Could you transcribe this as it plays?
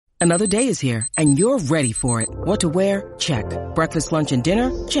Another day is here, and you're ready for it. What to wear? Check. Breakfast, lunch, and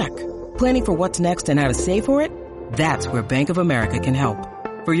dinner? Check. Planning for what's next and how to save for it? That's where Bank of America can help.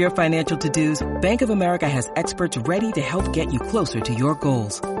 For your financial to-dos, Bank of America has experts ready to help get you closer to your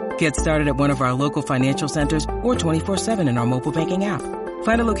goals. Get started at one of our local financial centers or 24/7 in our mobile banking app.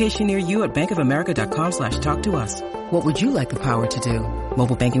 Find a location near you at bankofamerica.com/talktous. What would you like the power to do?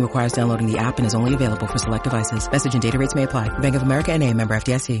 Mobile banking requires downloading the app and is only available for select devices. Message and data rates may apply. Bank of America N.A., member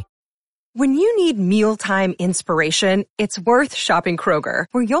FDIC. When you need mealtime inspiration, it's worth shopping Kroger,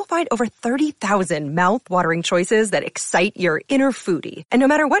 where you'll find over 30,000 mouth-watering choices that excite your inner foodie. And no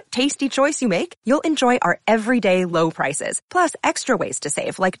matter what tasty choice you make, you'll enjoy our everyday low prices, plus extra ways to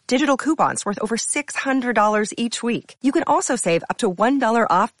save, like digital coupons worth over $600 each week. You can also save up to $1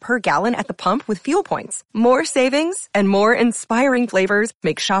 off per gallon at the pump with fuel points. More savings and more inspiring flavors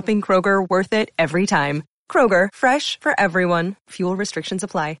make shopping Kroger worth it every time. Kroger, fresh for everyone. Fuel restrictions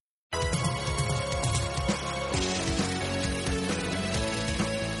apply.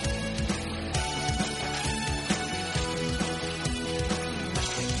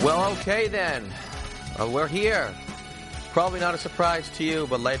 Well, okay then. We're here. Probably not a surprise to you,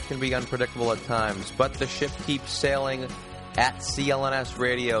 but life can be unpredictable at times. But the ship keeps sailing at CLNS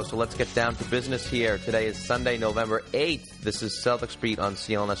Radio, so let's get down to business here. Today is Sunday, November 8th. This is Celtics Beat on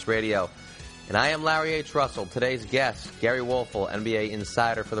CLNS Radio. And I am Larry H. Russell. Today's guest, Gery Woelfel, NBA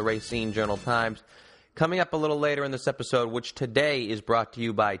insider for the Racine Journal-Times. Coming up a little later in this episode, which today is brought to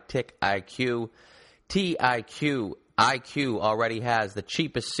you by Tick IQ. IQ already has the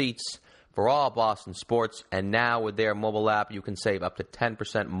cheapest seats for all Boston sports, and now with their mobile app, you can save up to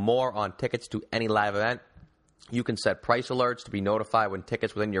 10% more on tickets to any live event. You can set price alerts to be notified when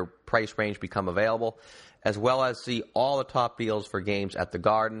tickets within your price range become available, as well as see all the top deals for games at the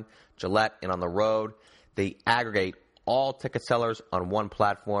Garden, Gillette, and on the road. They aggregate all ticket sellers on one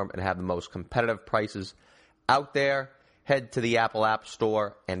platform and have the most competitive prices out there. Head to the Apple App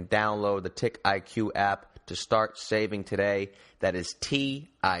Store and download the Tick IQ app to start saving today. That is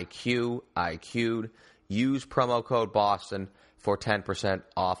TIQ, IQ'd. Use promo code Boston for 10%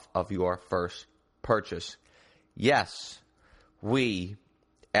 off of your first purchase. Yes, we,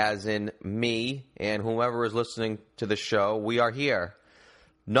 as in me and whomever is listening to the show, we are here.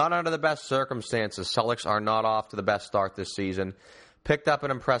 Not under the best circumstances. Celtics are not off to the best start this season. Picked up an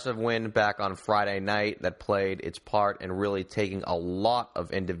impressive win back on Friday night that played its part in really taking a lot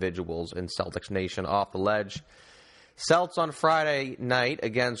of individuals in Celtics Nation off the ledge. Celts on Friday night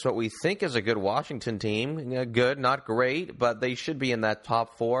against what we think is a good Washington team. Good, not great, but they should be in that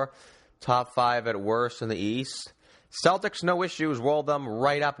top four, top five at worst in the East. Celtics, no issues, rolled them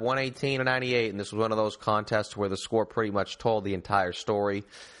right up 118-98, and this was one of those contests where the score pretty much told the entire story.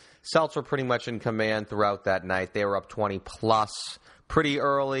 Celts were pretty much in command throughout that night. They were up 20-plus pretty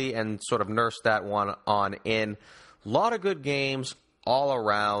early and sort of nursed that one on in. A lot of good games all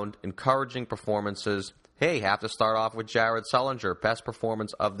around, encouraging performances. Hey, have to start off with Jared Sullinger, best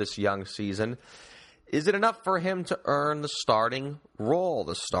performance of this young season. Is it enough for him to earn the starting role,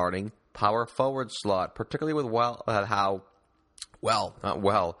 the starting power forward slot, particularly with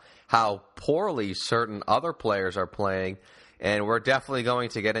how poorly certain other players are playing? And we're definitely going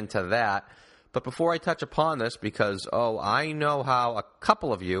to get into that. But before I touch upon this, because, I know how a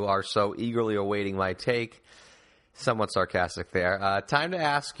couple of you are so eagerly awaiting my take, somewhat sarcastic there, time to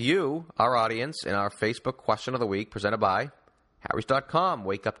ask you, our audience, in our Facebook Question of the Week, presented by Harrys.com.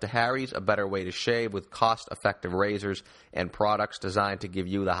 Wake up to Harry's, a better way to shave with cost-effective razors and products designed to give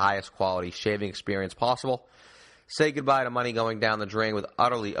you the highest quality shaving experience possible. Say goodbye to money going down the drain with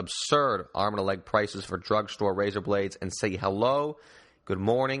utterly absurd arm-and-a-leg prices for drugstore razor blades, and say hello, good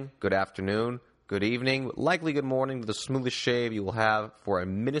morning, good afternoon, good evening, likely good morning to the smoothest shave you will have for a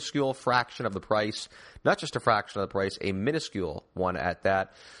minuscule fraction of the price. Not just a fraction of the price, a minuscule one at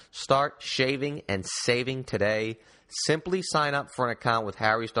that. Start shaving and saving today. Simply sign up for an account with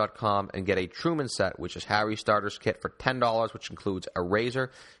Harrys.com and get a Truman set, which is Harry's Starter's Kit, for $10, which includes a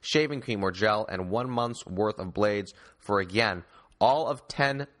razor, shaving cream or gel, and 1 month's worth of blades for, again, all of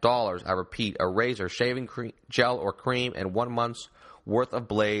 $10. I repeat, a razor, shaving cream, gel or cream, and 1 month's worth of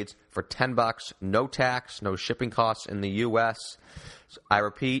blades for $10. No tax, no shipping costs in the U.S. I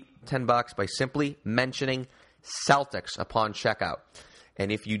repeat, $10 by simply mentioning Celtics upon checkout.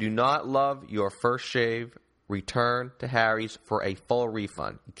 And if you do not love your first shave, return to Harry's for a full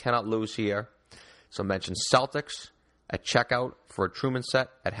refund. You cannot lose here. So mention Celtics at checkout for a Truman set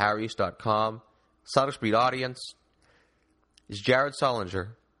at Harrys.com. Celtics Beat audience, is Jared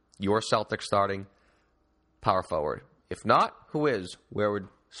Sullinger your Celtics starting power forward? If not, who is? Where would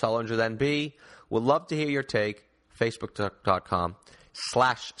Sullinger then be? Would love to hear your take. Facebook.com,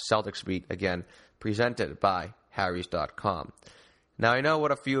 /CelticsBeat, again, presented by Harrys.com. Now, I know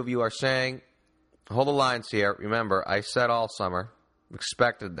what a few of you are saying. Hold the lines here. Remember, I said all summer,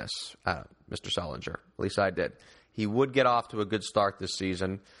 expected this out of Mr. Sullinger. At least I did. He would get off to a good start this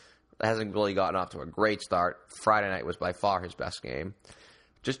season. Hasn't really gotten off to a great start. Friday night was by far his best game.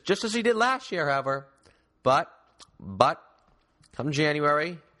 Just as he did last year, however. But come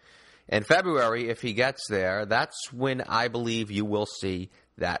January and February, if he gets there, that's when I believe you will see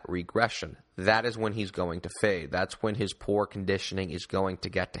that regression. That is when he's going to fade. That's when his poor conditioning is going to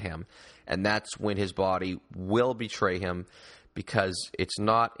get to him. And that's when his body will betray him because it's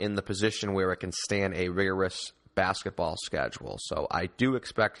not in the position where it can stand a rigorous basketball schedule. So I do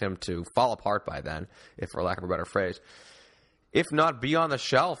expect him to fall apart by then, if for lack of a better phrase. If not, be on the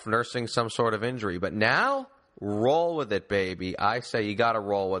shelf nursing some sort of injury. But now, roll with it, baby. I say you got to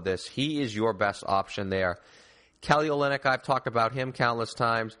roll with this. He is your best option there. Kelly Olynyk, I've talked about him countless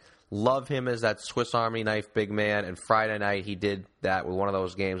times. Love him as that Swiss Army knife big man. And Friday night he did that with one of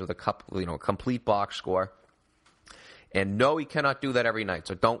those games with a complete box score. And no, he cannot do that every night.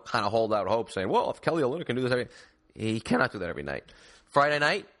 So don't kind of hold out hope saying, well, if Kelly Olynyk can do this every night. He cannot do that every night. Friday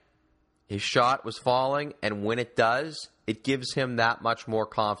night, his shot was falling. And when it does, it gives him that much more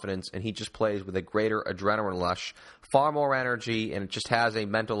confidence. And he just plays with a greater adrenaline rush, far more energy, and it just has a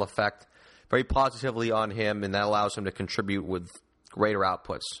mental effect very positively on him. And that allows him to contribute with greater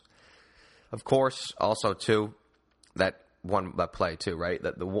outputs. Of course, also, too, that play, too, right?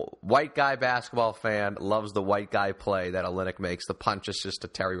 That the white guy basketball fan loves the white guy play that Olynyk makes. The punch assist to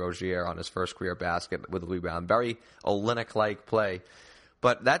Terry Rozier on his first career basket with a rebound. Very Olynyk-like play.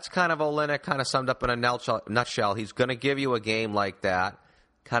 But that's kind of Olynyk kind of summed up in a nutshell. He's going to give you a game like that,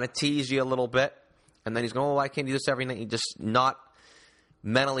 kind of tease you a little bit, and then he's going, why can't you do this every night? He's just not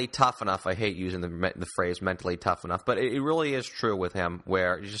mentally tough enough. I hate using the phrase mentally tough enough, but it really is true with him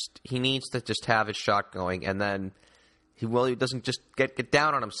where he needs to just have his shot going, and then he doesn't just get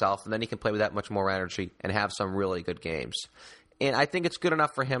down on himself, and then he can play with that much more energy and have some really good games. And I think it's good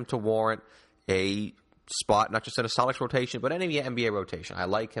enough for him to warrant a spot, not just in a Celtics rotation, but any NBA rotation. I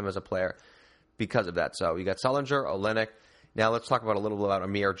like him as a player because of that. So you got Sullinger, Olynyk. Now let's talk about a little bit about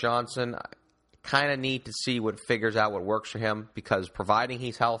Amir Johnson. Kind of need to see what figures out what works for him because providing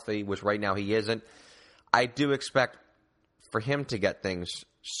he's healthy, which right now he isn't, I do expect for him to get things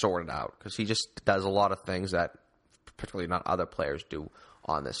sorted out because he just does a lot of things that particularly not other players do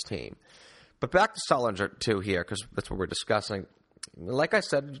on this team. But back to Sullinger, too, here because that's what we're discussing. Like I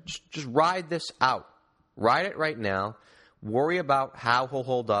said, just ride this out. Ride it right now. Worry about how he'll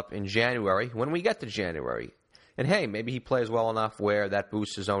hold up in January when we get to January. And, hey, maybe he plays well enough where that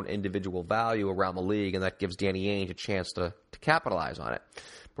boosts his own individual value around the league and that gives Danny Ainge a chance to capitalize on it.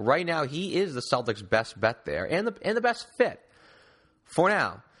 But right now, he is the Celtics' best bet there and the best fit for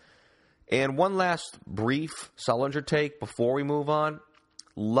now. And one last brief Sullinger take before we move on.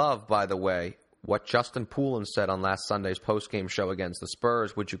 Love, by the way, what Justin Poulin said on last Sunday's postgame show against the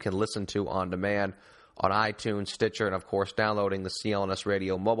Spurs, which you can listen to on demand on iTunes, Stitcher, and, of course, downloading the CLNS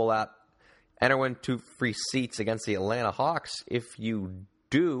Radio mobile app. Enter win 2 free seats against the Atlanta Hawks. If you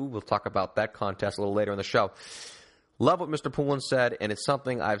do, we'll talk about that contest a little later in the show. Love what Mr. Poulin said, and it's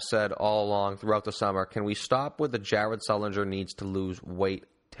something I've said all along throughout the summer. Can we stop with the Jared Sullinger needs to lose weight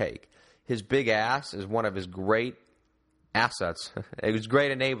take? His big ass is one of his great assets. His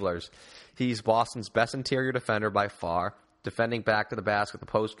great enablers. He's Boston's best interior defender by far, defending back to the basket the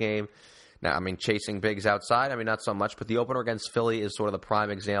post game. Now, chasing bigs outside, not so much, but the opener against Philly is sort of the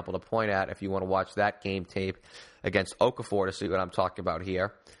prime example to point at if you want to watch that game tape against Okafor to see what I'm talking about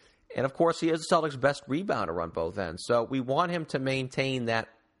here. And, of course, he is the Celtics' best rebounder on both ends. So we want him to maintain that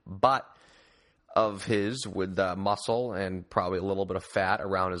butt of his with muscle and probably a little bit of fat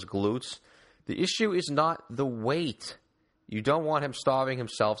around his glutes. The issue is not the weight. You don't want him starving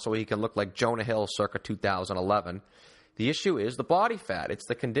himself so he can look like Jonah Hill circa 2011. The issue is the body fat. It's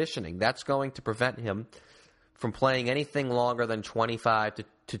the conditioning. That's going to prevent him from playing anything longer than 25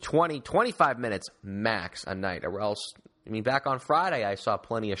 minutes max a night. Or else, back on Friday, I saw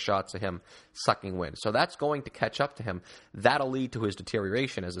plenty of shots of him sucking wind. So that's going to catch up to him. That'll lead to his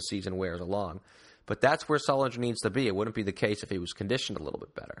deterioration as the season wears along. But that's where Sullinger needs to be. It wouldn't be the case if he was conditioned a little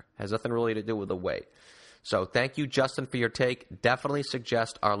bit better. It has nothing really to do with the weight. So thank you, Justin, for your take. Definitely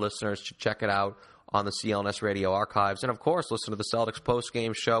suggest our listeners should check it out on the CLNS Radio archives. And, of course, listen to the Celtics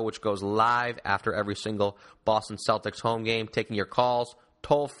postgame show, which goes live after every single Boston Celtics home game, taking your calls,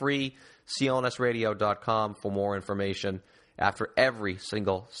 toll-free, clnsradio.com for more information after every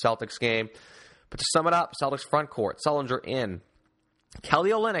single Celtics game. But to sum it up, Celtics front court, Sullinger in,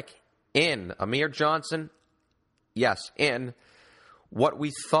 Kelly Olynyk in, Amir Johnson, yes, in, What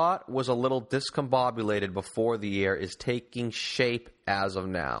we thought was a little discombobulated before the year is taking shape as of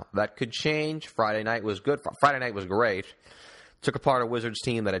now. That could change. Friday night was good. Friday night was great. Took apart a Wizards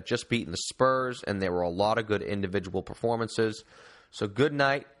team that had just beaten the Spurs, and there were a lot of good individual performances. So good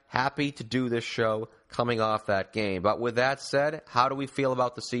night. Happy to do this show coming off that game. But with that said, how do we feel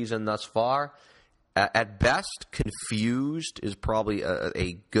about the season thus far? At best, confused is probably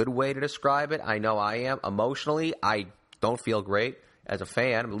a good way to describe it. I know I am. Emotionally, I don't feel great. As a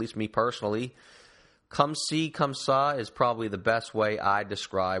fan, at least me personally, come see, come saw is probably the best way I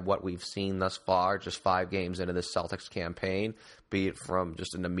describe what we've seen thus far, just 5 games into this Celtics campaign, be it from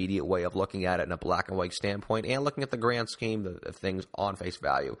just an immediate way of looking at it in a black and white standpoint and looking at the grand scheme of things on face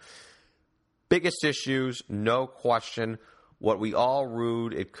value. Biggest issues, no question, what we all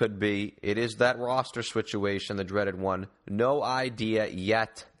rued it could be. It is that roster situation, the dreaded one. No idea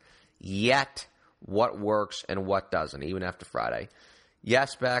yet what works and what doesn't, even after Friday.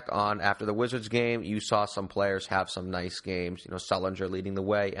 Yes, back on after the Wizards game, you saw some players have some nice games. Sullinger leading the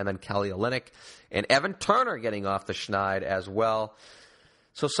way, and then Kelly Olynyk and Evan Turner getting off the schneid as well.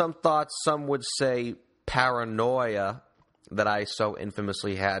 So some thoughts, some would say paranoia that I so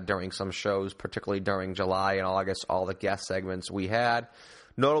infamously had during some shows, particularly during July and August, all the guest segments we had.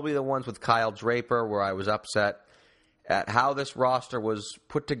 Notably the ones with Kyle Draper, where I was upset at how this roster was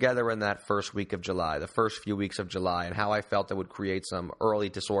put together in that first week of July, the first few weeks of July, and how I felt it would create some early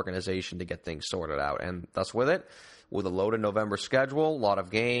disorganization to get things sorted out. And thus with it, with a loaded November schedule, a lot of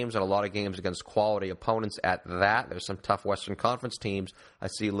games, and a lot of games against quality opponents at that. There's some tough Western Conference teams I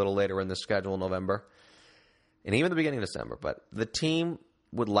see a little later in the schedule in November, and even the beginning of December. But the team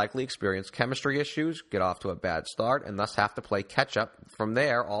would likely experience chemistry issues, get off to a bad start, and thus have to play catch-up from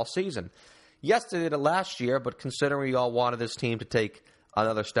there all season. Yes, they did it last year, but considering we all wanted this team to take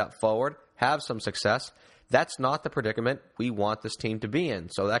another step forward, have some success, that's not the predicament we want this team to be in.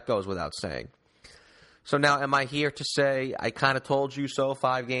 So that goes without saying. So now, am I here to say I kind of told you so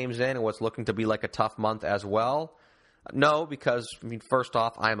 5 games in and what's looking to be like a tough month as well? No, because, first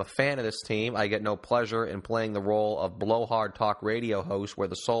off, I am a fan of this team. I get no pleasure in playing the role of blowhard talk radio host where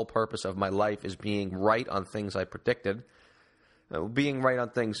the sole purpose of my life is being right on things I predicted. Being right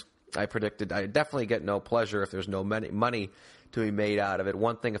on things I predicted, I definitely get no pleasure if there's no money to be made out of it.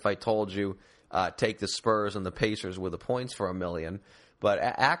 One thing if I told you, take the Spurs and the Pacers with the points for $1 million. But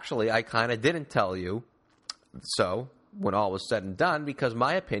actually, I kind of didn't tell you so when all was said and done, because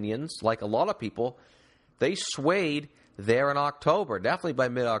my opinions, like a lot of people, they swayed there in October, definitely by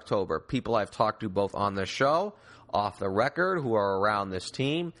mid-October. People I've talked to both on the show, off the record, who are around this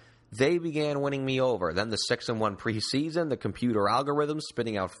team, they began winning me over. Then the 6-1 preseason, the computer algorithms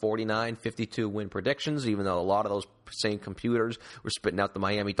spitting out 49, 52 win predictions, even though a lot of those same computers were spitting out the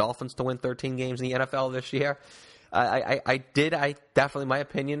Miami Dolphins to win 13 games in the NFL this year. I definitely, my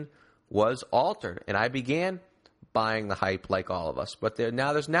opinion was altered, and I began buying the hype like all of us. But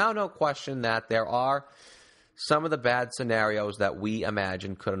there's now no question that there are some of the bad scenarios that we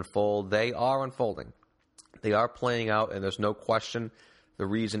imagined could unfold. They are unfolding. They are playing out, and there's no question. The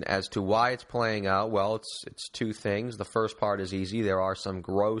reason as to why it's playing out, well, it's 2 things. The first part is easy. There are some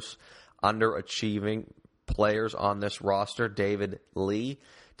gross underachieving players on this roster. David Lee,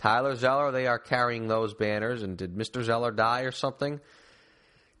 Tyler Zeller, they are carrying those banners. And did Mr. Zeller die or something?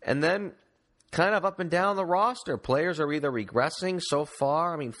 And then kind of up and down the roster, players are either regressing so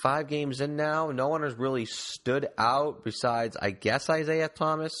far. 5 games in now, no one has really stood out besides, I guess, Isaiah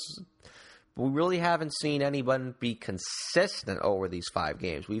Thomas. We really haven't seen anyone be consistent over these 5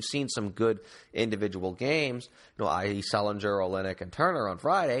 games. We've seen some good individual games, i.e. Sullinger, Olynyk, and Turner on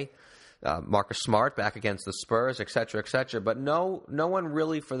Friday. Marcus Smart back against the Spurs, et cetera, but no one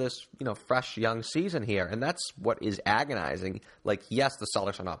really for this, fresh young season here. And that's what is agonizing. Like, yes, the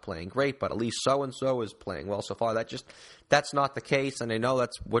Celtics are not playing great, but at least so-and-so is playing well so far. That's not the case, and I know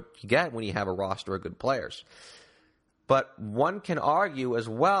that's what you get when you have a roster of good players. But one can argue as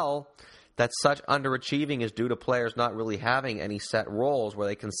well that such underachieving is due to players not really having any set roles where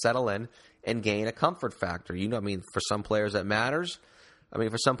they can settle in and gain a comfort factor. For some players that matters.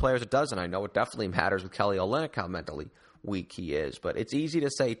 For some players it doesn't. I know it definitely matters with Kelly Olynyk how mentally weak he is. But it's easy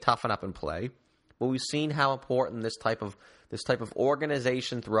to say toughen up and play. But we've seen how important this type of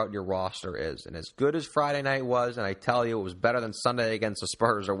organization throughout your roster is. And as good as Friday night was, and I tell you it was better than Sunday against the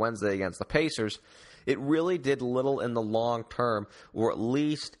Spurs or Wednesday against the Pacers, it really did little in the long term, or at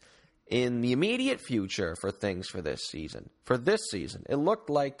least in the immediate future for things for this season. For this season, it looked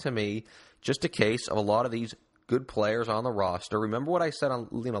like to me just a case of a lot of these good players on the roster. Remember what I said on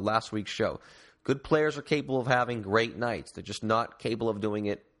last week's show. Good players are capable of having great nights. They're just not capable of doing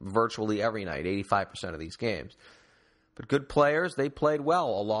it virtually every night, 85% of these games. But good players, they played well.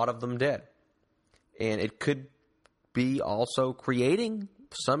 A lot of them did. And it could be also creating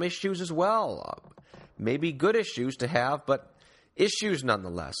some issues as well. Maybe good issues to have, but issues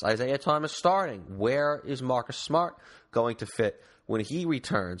nonetheless. Isaiah Thomas starting. Where is Marcus Smart going to fit when he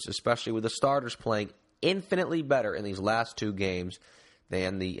returns, especially with the starters playing infinitely better in these last 2 games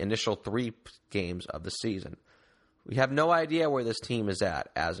than the initial 3 games of the season? We have no idea where this team is at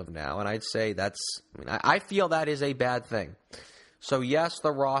as of now, and I'd say I feel that is a bad thing. So yes,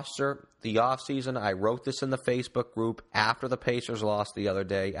 the roster, the offseason, I wrote this in the Facebook group after the Pacers lost the other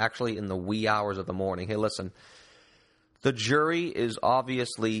day, actually in the wee hours of the morning. Hey, listen, the jury is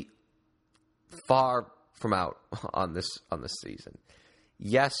obviously far from out on this season.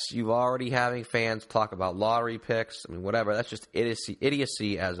 Yes, you're already having fans talk about lottery picks. Whatever. That's just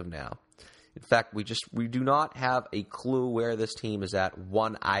idiocy as of now. In fact, we do not have a clue where this team is at,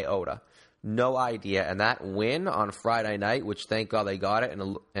 1 iota. No idea. And that win on Friday night, which thank God they got it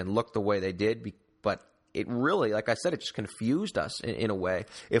and looked the way they did, but it really, like I said, it just confused us in a way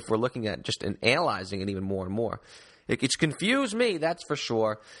if we're looking at just and analyzing it even more and more. It's confused me, that's for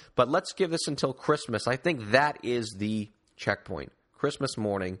sure. But let's give this until Christmas. I think that is the checkpoint. Christmas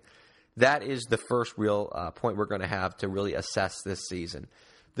morning, that is the first real point we're going to have to really assess this season.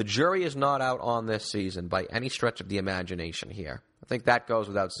 The jury is not out on this season by any stretch of the imagination here. I think that goes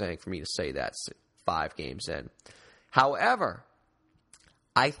without saying for me to say that 5 games in. However,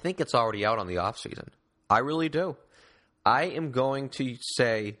 I think it's already out on the offseason. I really do. I am going to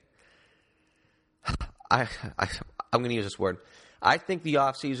say, I'm going to use this word. I think the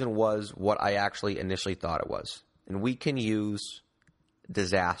offseason was what I actually initially thought it was. And we can use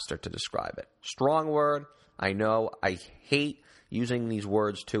disaster to describe it. Strong word. I know. I hate using these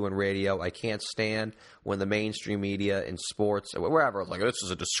words, too, in radio. I can't stand when the mainstream media in sports, wherever, like, this is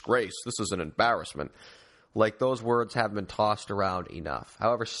a disgrace, this is an embarrassment. Like, those words have been tossed around enough.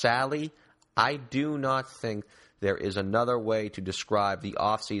 However, sadly, I do not think there is another way to describe the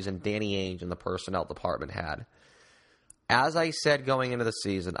offseason Danny Ainge and the personnel department had. As I said going into the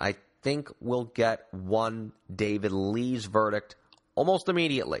season, I think we'll get one David Lee's verdict almost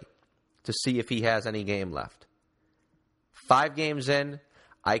immediately to see if he has any game left. 5 games in,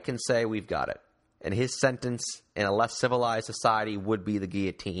 I can say we've got it. And his sentence in a less civilized society would be the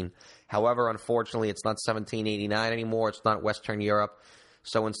guillotine. However, unfortunately, it's not 1789 anymore. It's not Western Europe.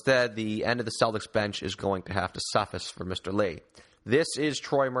 So instead, the end of the Celtics bench is going to have to suffice for Mr. Lee. This is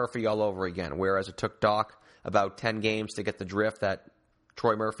Troy Murphy all over again, whereas it took Doc about 10 games to get the drift that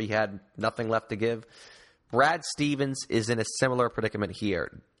Troy Murphy had nothing left to give. Brad Stevens is in a similar predicament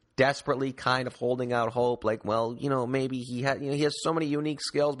here. Desperately kind of holding out hope, like, well, maybe he has so many unique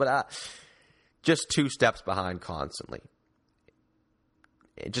skills, but just 2 steps behind constantly.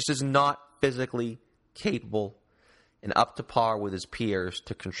 It just is not physically capable and up to par with his peers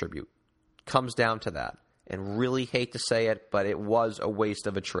to contribute. Comes down to that. And really hate to say it, but it was a waste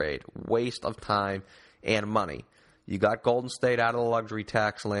of a trade. Waste of time and money. You got Golden State out of the luxury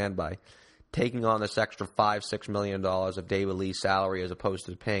tax land by taking on this extra $5-6 million of David Lee's salary as opposed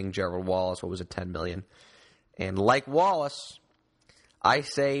to paying Gerald Wallace, what was it, $10 million. And like Wallace, I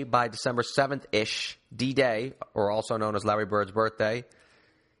say by December 7th-ish, D-Day, or also known as Larry Bird's birthday,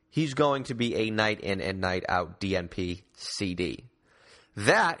 he's going to be a night in and night out DNP CD.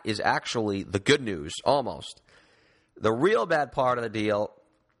 That is actually the good news, almost. The real bad part of the deal,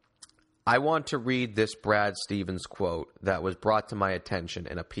 I want to read this Brad Stevens quote that was brought to my attention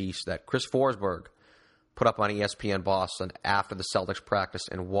in a piece that Chris Forsberg put up on ESPN Boston after the Celtics practice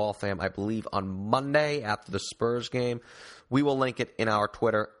in Woelfel, I believe on Monday after the Spurs game. We will link it in our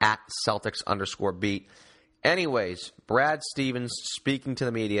Twitter at Celtics_beat. Anyways, Brad Stevens speaking to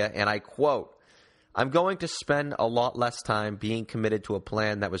the media, and I quote, "I'm going to spend a lot less time being committed to a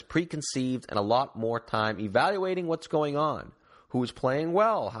plan that was preconceived and a lot more time evaluating what's going on, who is playing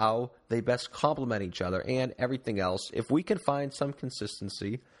well, how they best complement each other, and everything else. If we can find some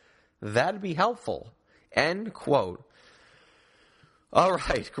consistency, that'd be helpful." End quote. All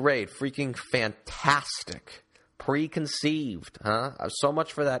right, great. Freaking fantastic. Preconceived, huh? So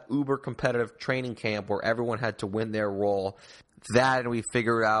much for that uber competitive training camp where everyone had to win their role. That, and we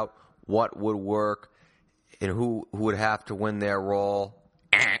figured out what would work and who would have to win their role.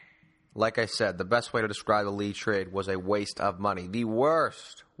 Like I said, the best way to describe the Lee trade was a waste of money. The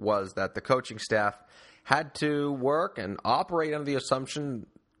worst was that the coaching staff had to work and operate under the assumption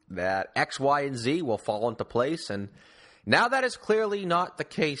that X, Y, and Z will fall into place. And now that is clearly not the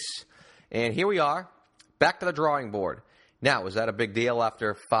case. And here we are, back to the drawing board. Now, was that a big deal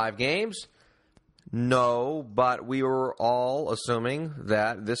after 5 games? No, but we were all assuming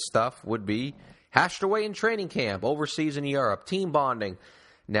that this stuff would be hashed away in training camp, overseas in Europe, team bonding.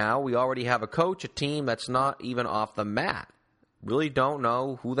 Now we already have a coach, a team that's not even off the mat. Really don't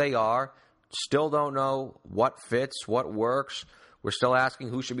know who they are. Still don't know what fits, what works. We're still asking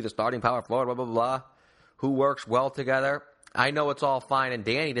who should be the starting power forward, blah, blah, blah. Who works well together. I know it's all fine and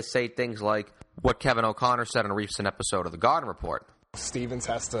dandy to say things like what Kevin O'Connor said in a recent episode of The Garden Report. Stevens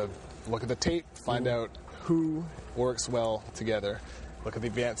has to look at the tape, find out who works well together. Look at the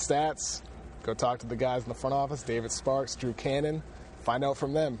advanced stats, go talk to the guys in the front office, David Sparks, Drew Cannon, find out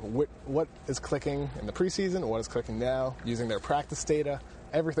from them what is clicking in the preseason, what is clicking now, using their practice data,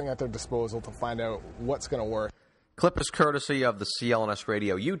 everything at their disposal to find out what's going to work. Clip is courtesy of the CLNS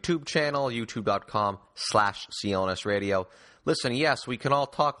Radio YouTube channel, youtube.com/CLNS Radio. Listen, yes, we can all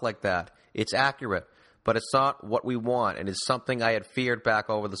talk like that. It's accurate, but it's not what we want, and it's something I had feared back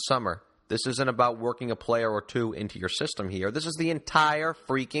over the summer. This isn't about working a player or two into your system here. This is the entire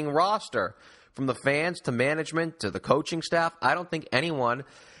freaking roster. From the fans to management to the coaching staff, I don't think anyone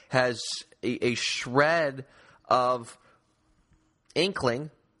has a shred of inkling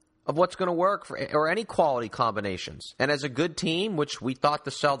of what's going to work or any quality combinations. And as a good team, which we thought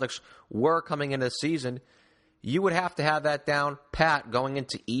the Celtics were coming into the season, you would have to have that down pat going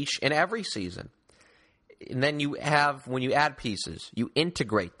into each and every season. And then you have, when you add pieces, you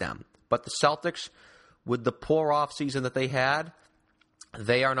integrate them. But the Celtics, with the poor offseason that they had,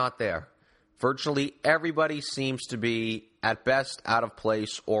 they are not there. Virtually everybody seems to be, at best, out of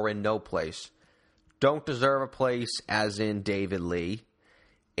place or in no place. Don't deserve a place, as in David Lee.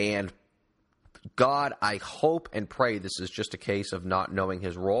 And God, I hope and pray this is just a case of not knowing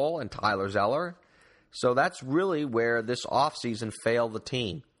his role and Tyler Zeller. So that's really where this offseason failed the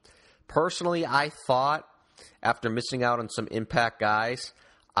team. Personally, I thought, after missing out on some impact guys,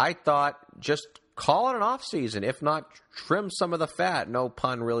 I thought just call it an offseason. If not, trim some of the fat. No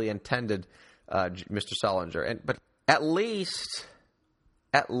pun really intended, Mr. Sullinger. But at least,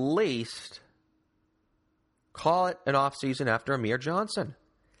 call it an offseason after Amir Johnson.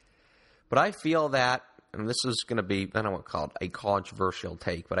 But I feel that, and this is going to be, I don't want to call it a controversial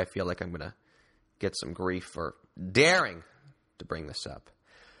take, but I feel like I'm going to get some grief for daring to bring this up.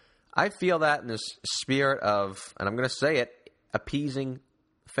 I feel that in this spirit of, and I'm going to say it, appeasing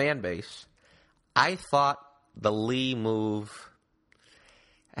fan base, I thought the Lee move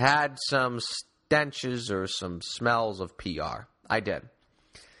had some stenches or some smells of PR. I did.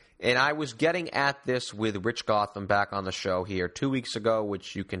 And I was getting at this with Rich Gotham back on the show here 2 weeks ago,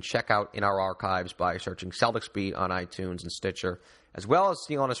 which you can check out in our archives by searching Celtics Beat on iTunes and Stitcher, as well as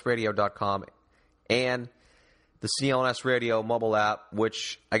CLNSradio.com and the CLNS Radio mobile app,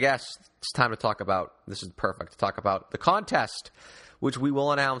 which I guess it's time to talk about. This is perfect to talk about the contest, which we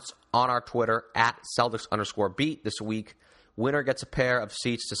will announce on our Twitter at Celtics_Beat this week. Winner gets a pair of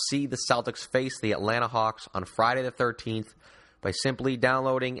seats to see the Celtics face the Atlanta Hawks on Friday the 13th. By simply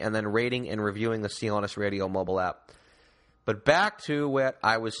downloading and then rating and reviewing the CLNS Radio mobile app. But back to what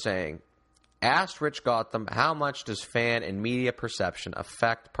I was saying. Asked Rich Gotham, how much does fan and media perception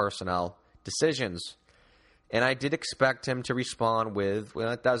affect personnel decisions? And I did expect him to respond with,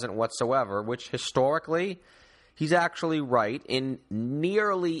 well, it doesn't whatsoever, which historically, he's actually right. In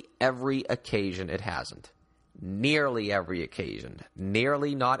nearly every occasion, it hasn't. Nearly every occasion.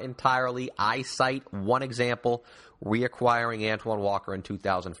 Nearly, not entirely. I cite one example, reacquiring Antoine Walker in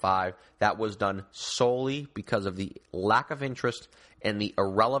 2005. That was done solely because of the lack of interest and the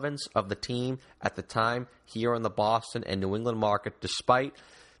irrelevance of the team at the time here in the Boston and New England market, despite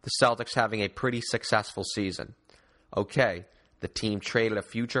the Celtics having a pretty successful season. Okay, the team traded a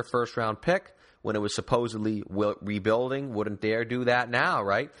future first-round pick when it was supposedly rebuilding. Wouldn't dare do that now,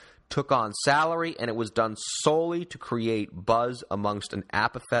 right? Took on salary, and it was done solely to create buzz amongst an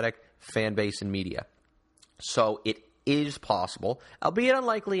apathetic fan base and media. So it is possible, albeit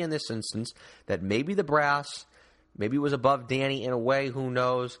unlikely in this instance, that maybe the brass, maybe it was above Danny in a way, who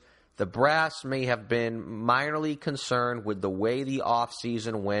knows. The brass may have been minorly concerned with the way the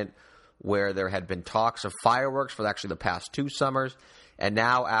offseason went, where there had been talks of fireworks for actually the past 2 summers. And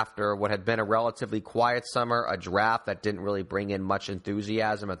now, after what had been a relatively quiet summer, a draft that didn't really bring in much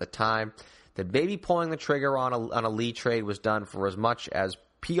enthusiasm at the time, that maybe pulling the trigger on a Lee trade was done for as much as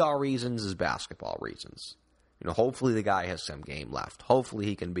PR reasons as basketball reasons. You know, hopefully the guy has some game left. Hopefully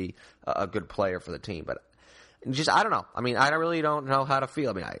he can be a good player for the team. But just, I don't know. I mean, I really don't know how to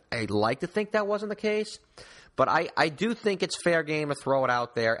feel. I mean, I'd like to think that wasn't the case. But I do think it's fair game to throw it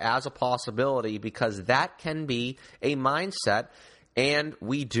out there as a possibility, because that can be a mindset. And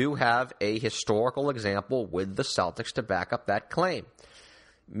we do have a historical example with the Celtics to back up that claim.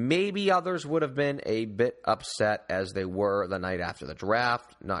 Maybe others would have been a bit upset as they were the night after the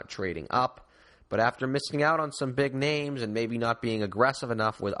draft, not trading up. But after missing out on some big names and maybe not being aggressive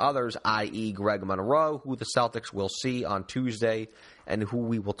enough with others, i.e. Greg Monroe, who the Celtics will see on Tuesday, and who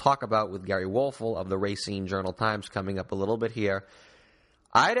we will talk about with Gery Woelfel of the Racine Journal-Times coming up a little bit here,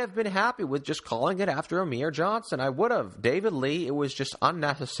 I'd have been happy with just calling it after Amir Johnson. I would have. David Lee, it was just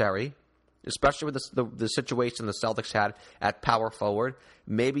unnecessary, especially with the situation the Celtics had at power forward.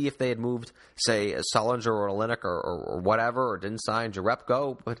 Maybe if they had moved, say, a Sullinger or a Olynyk or whatever, or didn't sign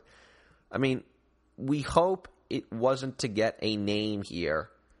Jerebko. But, I mean, we hope it wasn't to get a name here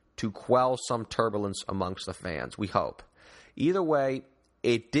to quell some turbulence amongst the fans. We hope. Either way,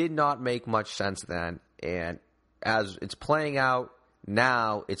 it did not make much sense then. And as it's playing out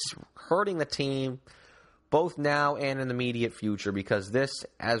now, it's hurting the team both now and in the immediate future, because this,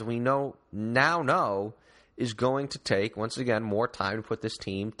 as we know, is going to take, once again, more time to put this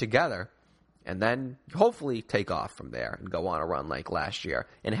team together. And then hopefully take off from there and go on a run like last year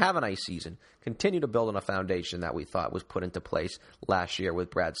and have a nice season. Continue to build on a foundation that we thought was put into place last year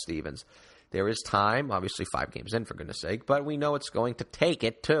with Brad Stevens. There is time, obviously 5 games in, for goodness sake, but we know it's going to take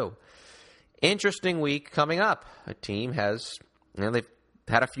it too. Interesting week coming up. A team has, they've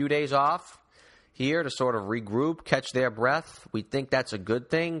had a few days off here to sort of regroup, catch their breath. We think that's a good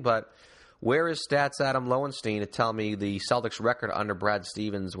thing, but where is Stats Adam Lowenstein to tell me the Celtics record under Brad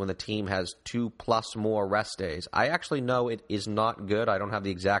Stevens when the team has 2+ more rest days? I actually know it is not good. I don't have the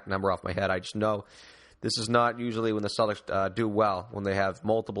exact number off my head. I just know this is not usually when the Celtics do well, when they have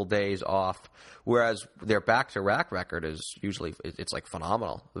multiple days off, whereas their back-to-back record is usually, it's like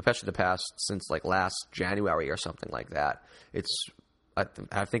phenomenal, especially the past since like last January or something like that.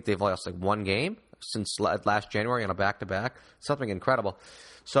 I think they've lost like 1 game since last January on a back-to-back. Something incredible.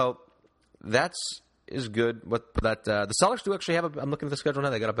 So is good. The Celtics do actually have I'm looking at the schedule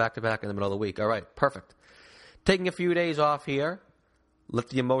now. They got a back-to-back in the middle of the week. All right, perfect. Taking a few days off here. Let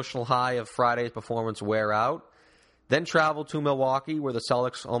the emotional high of Friday's performance wear out. Then travel to Milwaukee, where the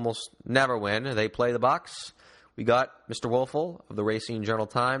Celtics almost never win. They play the Bucks. We got Mr. Woelfel of the Racine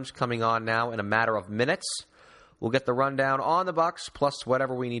Journal-Times coming on now in a matter of minutes. We'll get the rundown on the Bucks, plus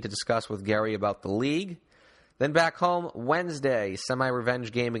whatever we need to discuss with Gery about the league. Then back home Wednesday,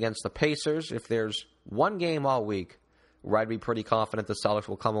 semi-revenge game against the Pacers. If there's one game all week where I'd be pretty confident the Celtics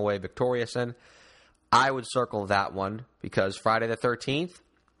will come away victorious in, I would circle that one, because Friday the 13th,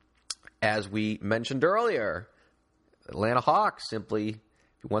 as we mentioned earlier, Atlanta Hawks, simply,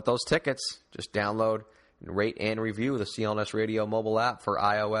 if you want those tickets, just download and rate and review the CLNS Radio mobile app for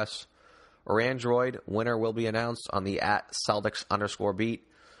iOS or Android. Winner will be announced on the @Celtics_beat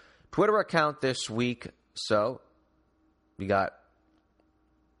Twitter account this week. So, we got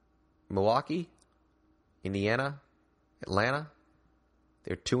Milwaukee, Indiana, Atlanta.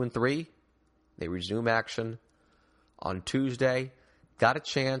 They're 2-3. They resume action on Tuesday. Got a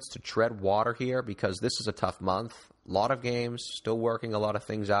chance to tread water here because this is a tough month. A lot of games, still working a lot of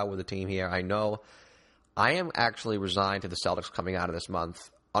things out with the team here. I know I am actually resigned to the Celtics coming out of this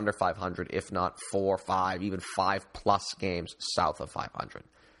month under 500, if not 4, 5, even 5+ games south of 500.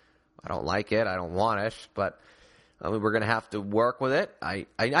 I don't like it. I don't want it. But we're going to have to work with it.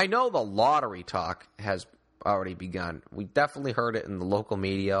 I know the lottery talk has already begun. We definitely heard it in the local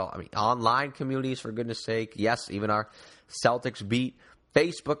media. I mean, online communities, for goodness sake. Yes, even our Celtics Beat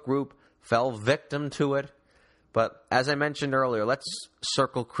Facebook group fell victim to it. But as I mentioned earlier, let's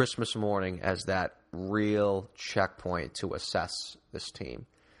circle Christmas morning as that real checkpoint to assess this team.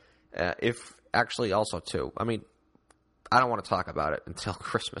 If actually also, too, I mean, I don't want to talk about it until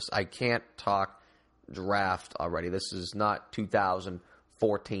Christmas. I can't talk draft already. This is not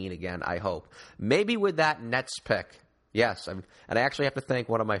 2014 again, I hope. Maybe with that Nets pick. Yes, and I actually have to thank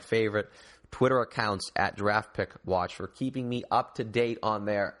one of my favorite Twitter accounts at DraftPickWatch for keeping me up to date on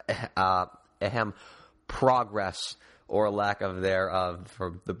their progress or lack of thereof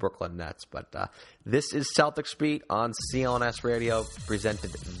for the Brooklyn Nets. But this is Celtics Beat on CLNS Radio,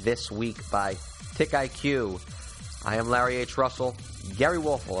 presented this week by Tick IQ. I am Larry H. Russell, Gery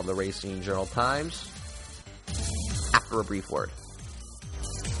Woelfel of the Racine Journal-Times. After a brief word.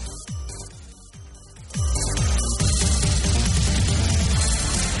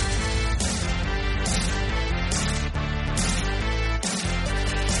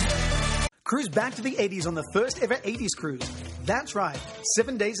 Cruise back to the 80s on the first ever 80s cruise. That's right,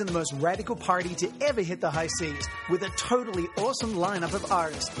 7 days in the most radical party to ever hit the high seas, with a totally awesome lineup of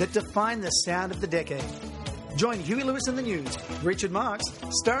artists that define the sound of the decade. Join Huey Lewis and the News, Richard Marx,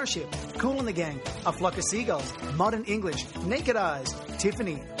 Starship, Kool and the Gang, A Flock of Seagulls, Modern English, Naked Eyes,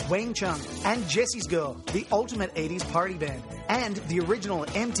 Tiffany, Wayne Chung, and Jessie's Girl, the ultimate 80s party band, and the original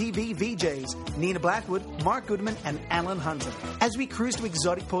MTV VJs, Nina Blackwood, Mark Goodman, and Alan Hunter. As we cruise to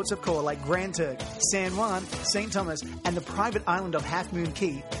exotic ports of call like Grand Turk, San Juan, St. Thomas, and the private island of Half Moon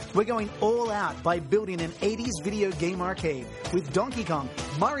Key, we're going all out by building an 80s video game arcade with Donkey Kong,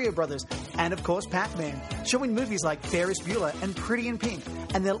 Mario Brothers, and of course Pac-Man, showing movies like Ferris Bueller and Pretty in Pink,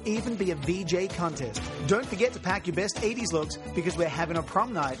 and there'll even be a VJ contest. Don't forget to pack your best 80s looks because we're having a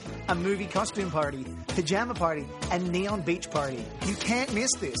prom night, a movie costume party, pajama party, and neon beach party. You can't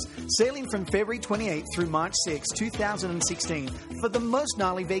miss this. Sailing from February 28th through March 6, 2016 for the most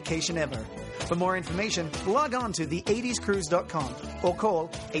gnarly vacation ever. For more information, log on to the80scruise.com or call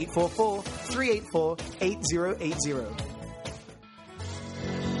 844-384-8080.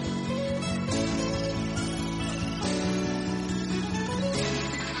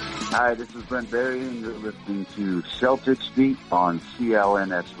 Hi, this is Brent Berry, and you're listening to Celtics Beat on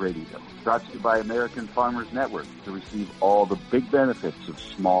CLNS Radio. Brought to you by American Farmers Network. To receive all the big benefits of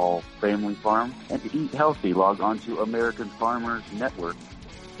small family farms and to eat healthy, log on to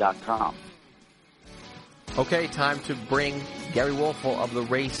AmericanFarmersNetwork.com. Okay, time to bring Gery Woelfel of the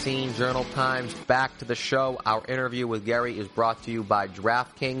Racine Journal-Times back to the show. Our interview with Gery is brought to you by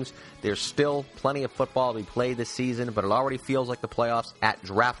DraftKings. There's still plenty of football to be played this season, but it already feels like the playoffs at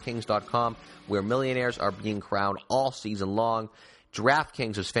DraftKings.com, where millionaires are being crowned all season long.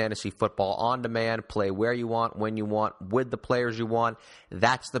 DraftKings is fantasy football on demand. Play where you want, when you want, with the players you want.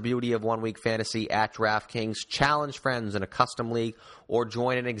 That's the beauty of one-week fantasy at DraftKings. Challenge friends in a custom league or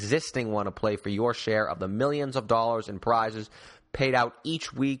join an existing one to play for your share of the millions of dollars in prizes paid out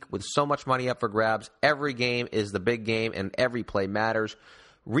each week with so much money up for grabs. Every game is the big game and every play matters.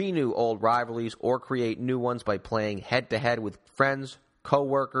 Renew old rivalries or create new ones by playing head-to-head with friends,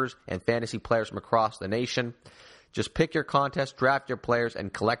 co-workers, and fantasy players from across the nation. Just pick your contest, draft your players,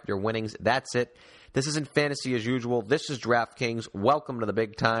 and collect your winnings. That's it. This isn't fantasy as usual. This is DraftKings. Welcome to the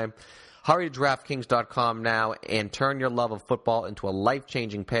big time. Hurry to DraftKings.com now and turn your love of football into a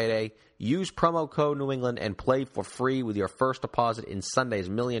life-changing payday. Use promo code New England and play for free with your first deposit in Sunday's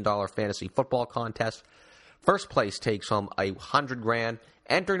 $1 Million Fantasy Football Contest. First place takes home $100,000.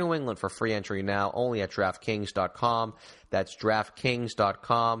 Enter New England for free entry now, only at DraftKings.com. That's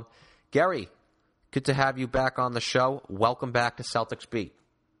DraftKings.com. Gery, good to have you back on the show. Welcome back to Celtics Beat.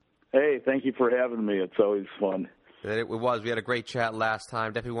 Hey, thank you for having me. It's always fun. It was. We had a great chat last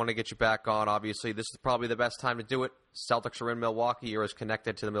time. Definitely want to get you back on. Obviously, this is probably the best time to do it. Celtics are in Milwaukee. You're as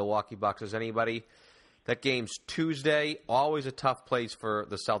connected to the Milwaukee Bucks as anybody. That game's Tuesday. Always a tough place for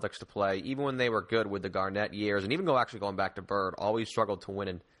the Celtics to play. Even when they were good with the Garnett years, and even going back to Bird, always struggled to win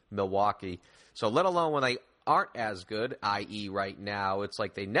in Milwaukee. So let alone when they aren't as good, i.e. right now, it's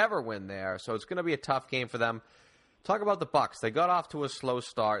like they never win there. So it's going to be a tough game for them. Talk about the Bucks. They got off to a slow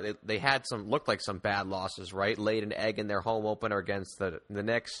start. They had looked like some bad losses, right? Laid an egg in their home opener against the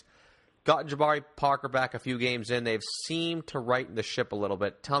Knicks. Got Jabari Parker back a few games in. They've seemed to right the ship a little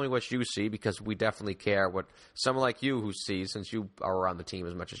bit. Tell me what you see, because we definitely care what someone like you who sees, since you are around the team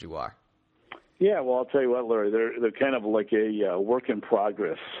as much as you are. Yeah, well, I'll tell you what, Larry, they're kind of like a work in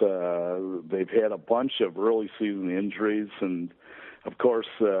progress. They've had a bunch of early season injuries, and of course,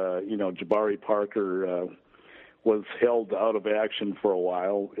 Jabari Parker was held out of action for a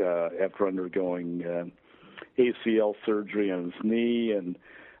while after undergoing ACL surgery on his knee, and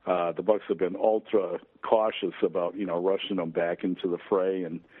the Bucks have been ultra cautious about rushing him back into the fray.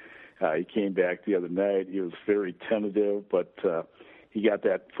 And he came back the other night. He was very tentative, but he got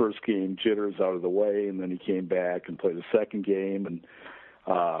that first game jitters out of the way, and then he came back and played the second game, and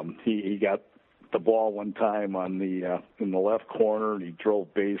he got the ball one time on the in the left corner, and he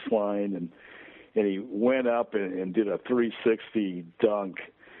drove baseline, and he went up and did a 360 dunk,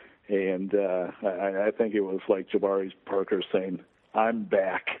 and I think it was like Jabari Parker saying, "I'm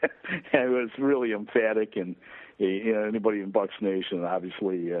back." And it was really emphatic, and anybody in Bucks Nation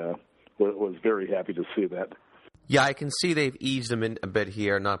obviously was very happy to see that. Yeah, I can see they've eased him in a bit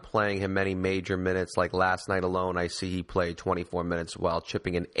here, not playing him many major minutes. Like last night alone, I see he played 24 minutes while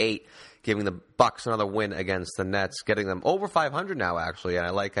chipping in 8, giving the Bucks another win against the Nets, getting them over 500 now, actually.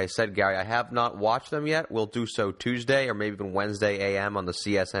 And like I said, Gery, I have not watched them yet. We'll do so Tuesday or maybe even Wednesday a.m. on the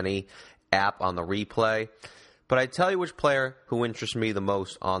CSNE app on the replay. But I tell you which player who interests me the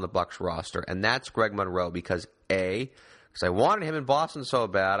most on the Bucks roster, and that's Greg Monroe, because I wanted him in Boston so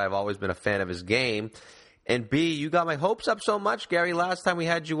bad. I've always been a fan of his game. And B, you got my hopes up so much, Gery. Last time we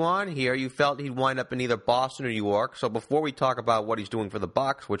had you on here, you felt he'd wind up in either Boston or New York. So before we talk about what he's doing for the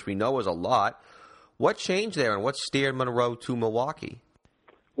Bucks, which we know is a lot, What changed there, and what steered Monroe to Milwaukee?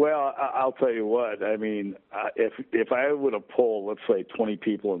 Well, I'll tell you what. I mean, if I would have pulled, let's say, 20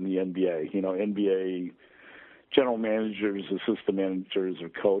 people in the NBA, NBA general managers, assistant managers, or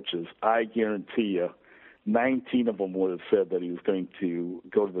coaches, I guarantee you 19 of them would have said that he was going to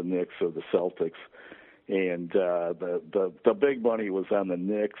go to the Knicks or the Celtics. And the big money was on the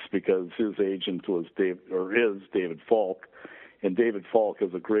Knicks because his agent is David Falk. And David Falk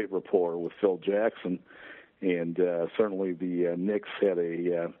has a great rapport with Phil Jackson. And certainly the Knicks had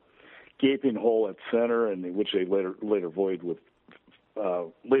a gaping hole at center, and which they later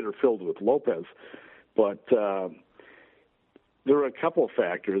filled with Lopez. But there are a couple of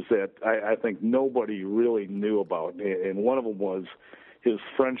factors that I think nobody really knew about, and one of them was his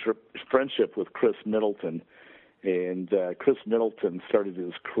friendship with Chris Middleton. And Chris Middleton started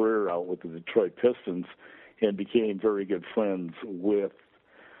his career out with the Detroit Pistons and became very good friends with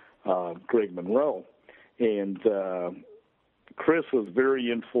Greg Monroe. And Chris was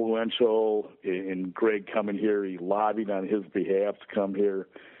very influential in Greg coming here. He lobbied on his behalf to come here.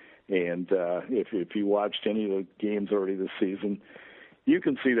 And if you watched any of the games already this season, you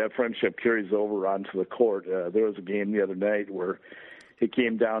can see that friendship carries over onto the court. There was a game the other night where it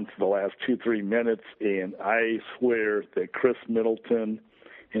came down to the last 2-3 minutes, and I swear that Chris Middleton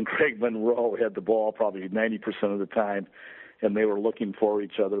and Greg Monroe had the ball probably 90% of the time, and they were looking for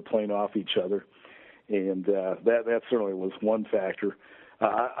each other, playing off each other. And that certainly was one factor.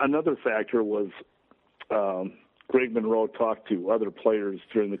 Another factor was Greg Monroe talked to other players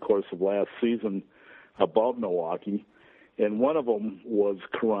during the course of last season about Milwaukee, and one of them was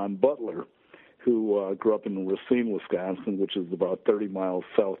Caron Butler, who grew up in Racine, Wisconsin, which is about 30 miles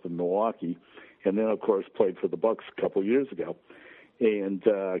south of Milwaukee, and then, of course, played for the Bucks a couple years ago. And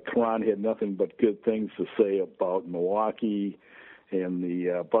Caron had nothing but good things to say about Milwaukee and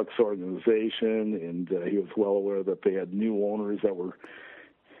the Bucks organization, and he was well aware that they had new owners that were,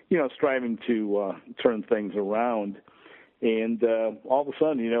 striving to turn things around. And all of a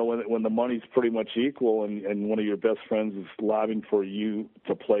sudden, when the money's pretty much equal and one of your best friends is lobbying for you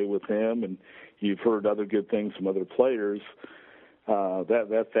to play with him, and you've heard other good things from other players,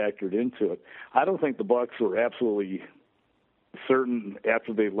 that factored into it. I don't think the Bucks were absolutely certain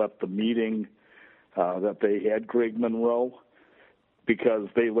after they left the meeting that they had Greg Monroe, because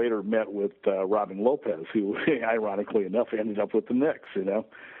they later met with Robin Lopez, who, ironically enough, ended up with the Knicks,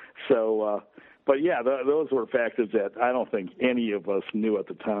 So, but yeah, those were factors that I don't think any of us knew at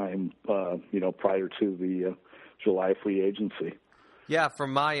the time, prior to the July free agency. Yeah,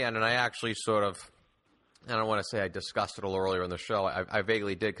 from my end, and I actually I don't want to say I discussed it a little earlier in the show. I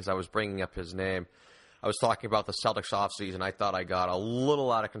vaguely did because I was bringing up his name. I was talking about the Celtics offseason. I thought I got a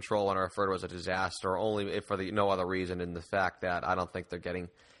little out of control when I referred to it as a disaster, only for no other reason in the fact that I don't think they're getting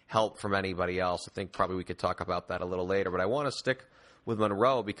help from anybody else. I think probably we could talk about that a little later. But I want to stick with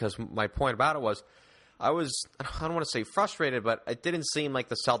Monroe because my point about it was I don't want to say frustrated, but it didn't seem like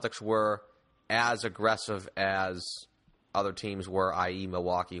the Celtics were as aggressive as other teams were, i.e.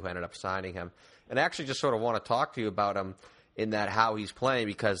 Milwaukee, who ended up signing him. And I actually just sort of want to talk to you about him in that how he's playing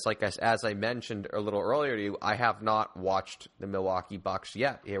because, as I mentioned a little earlier to you, I have not watched the Milwaukee Bucks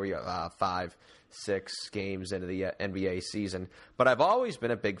yet. Here we are, 5-6 games into the NBA season. But I've always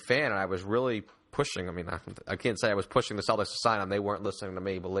been a big fan, and I was really pushing. I mean, I can't say I was pushing the Celtics to sign him. They weren't listening to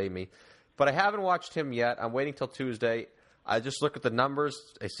me, believe me. But I haven't watched him yet. I'm waiting till Tuesday. I just look at the numbers.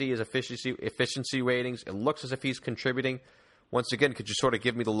 I see his efficiency ratings. It looks as if he's contributing. Once again, could you sort of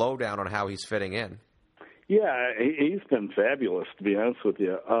give me the lowdown on how he's fitting in? Yeah, he's been fabulous, to be honest with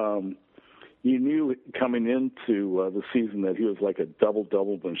you. You knew coming into the season that he was like a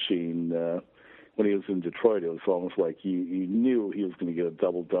double-double machine. When he was in Detroit, it was almost like you knew he was going to get a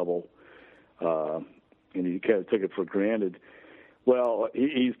double-double, and you kind of took it for granted. Well,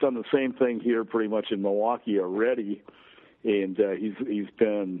 he's done the same thing here pretty much in Milwaukee already, and he's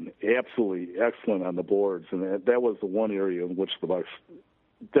been absolutely excellent on the boards, and that was the one area in which the Bucks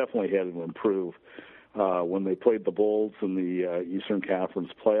definitely had to improve. When they played the Bulls in the Eastern Conference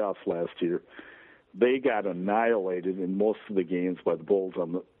playoffs last year, they got annihilated in most of the games by the Bulls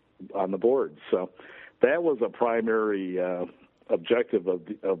on the board. So that was a primary objective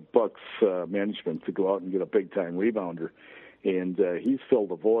of Bucks management, to go out and get a big-time rebounder. And he's filled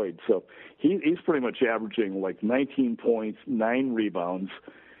the void. So he's pretty much averaging like 19 points, 9 rebounds.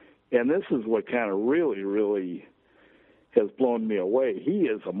 And this is what kind of really, really has blown me away. He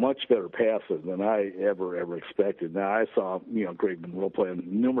is a much better passer than I ever expected. Now, I saw, Greg Monroe play on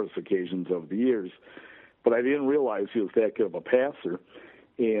numerous occasions over the years, but I didn't realize he was that good of a passer.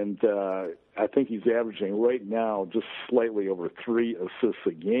 And I think he's averaging right now just slightly over 3 assists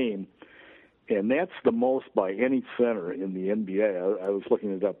a game. and that's the most by any center in the NBA. I was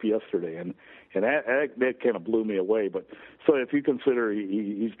looking it up yesterday, and that kind of blew me away. But so if you consider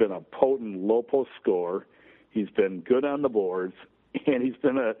he's been a potent low post scorer, he's been good on the boards, and he's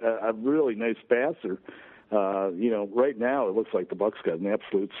been a really nice passer. Right now it looks like the Bucks got an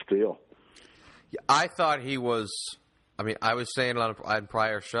absolute steal. I thought he was. I mean, I was saying it on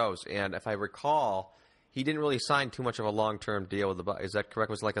prior shows, and if I recall, he didn't really sign too much of a long-term deal with the Bucks. Is that correct?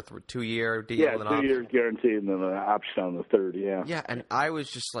 Was it like a 2-year deal? Yeah, with an 2 option? years guaranteed and then an option on the third, yeah. Yeah, and I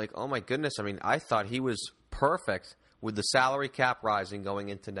was just like, oh, my goodness. I mean, I thought he was perfect with the salary cap rising going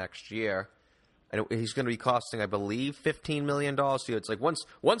into next year. And he's going to be costing, I believe, $15 million. So it's like once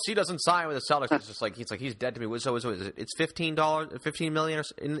he doesn't sign with the Celtics, it's just like he's dead to me. So it's $15 million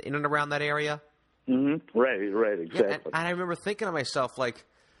in and around that area? Mm-hmm. Right, exactly. Yeah, and I remember thinking to myself, like,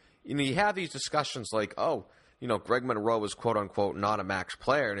 you have these discussions like, Greg Monroe was quote-unquote not a max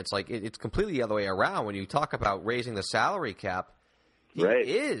player, and it's like it's completely the other way around. When you talk about raising the salary cap, he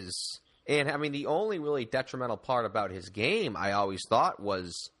is. And, I mean, the only really detrimental part about his game, I always thought,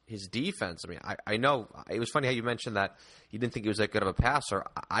 was his defense. I mean, I know it was funny how you mentioned that you didn't think he was that good of a passer.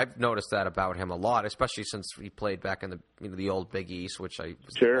 I've noticed that about him a lot, especially since he played back in the old Big East, which was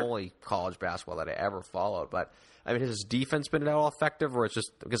the only college basketball that I ever followed. But, I mean, has his defense been at all effective, or it's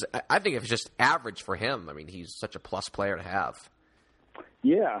just – because I think it's just average for him. I mean, he's such a plus player to have.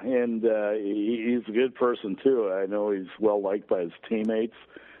 Yeah, and he's a good person, too. I know he's well-liked by his teammates.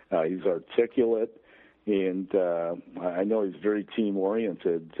 He's articulate, and I know he's very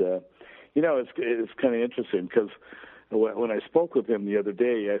team-oriented. It's kind of interesting because when I spoke with him the other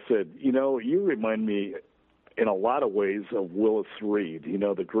day, I said, you remind me in a lot of ways of Willis Reed,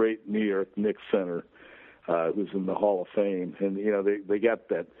 the great New York Knicks center who's in the Hall of Fame. And, they got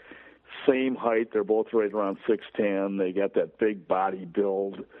that same height. They're both right around 6'10". They got that big body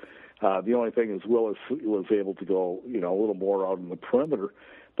build. The only thing is Willis was able to go, a little more out on the perimeter.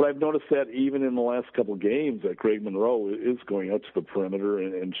 But I've noticed that even in the last couple of games that Greg Monroe is going out to the perimeter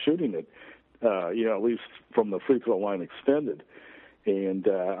and shooting it, at least from the free throw line extended. And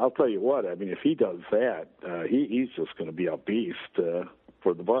I'll tell you what, I mean, if he does that, he's just going to be a beast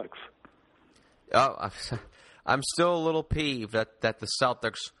for the Bucks. Oh, I'm still a little peeved that the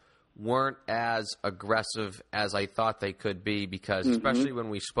Celtics weren't as aggressive as I thought they could be because, especially when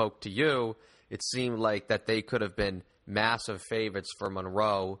we spoke to you, it seemed like that they could have been massive favorites for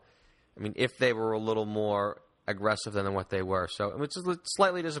Monroe. I mean, if they were a little more aggressive than what they were. So it's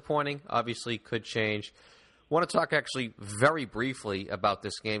slightly disappointing. Obviously, could change. I want to talk actually very briefly about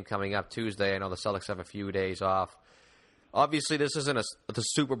this game coming up Tuesday. I know the Celtics have a few days off. Obviously, this isn't the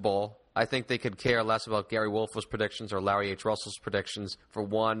Super Bowl. I think they could care less about Gary Woelfel's predictions or Larry H. Russell's predictions for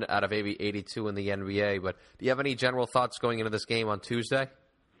 1 out of maybe 82 in the NBA. But do you have any general thoughts going into this game on Tuesday?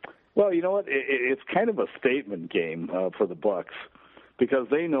 Well, you know what? It's kind of a statement game for the Bucks because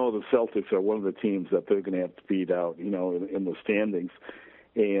they know the Celtics are one of the teams that they're going to have to beat out, in the standings.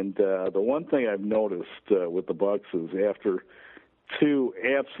 And the one thing I've noticed with the Bucks is after 2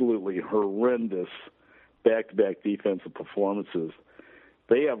 absolutely horrendous back-to-back defensive performances,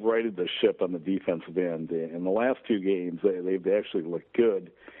 they have righted the ship on the defensive end. In the last 2 games, they've actually looked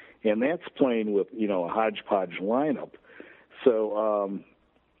good, and that's playing with a hodgepodge lineup. So,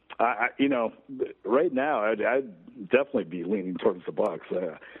 right now, I'd definitely be leaning towards the Bucks.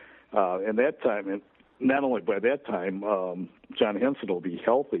 And that time, and not only by that time, John Henson will be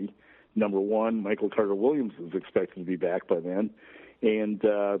healthy. Number 1, Michael Carter-Williams is expected to be back by then. And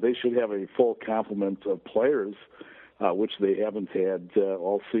they should have a full complement of players, which they haven't had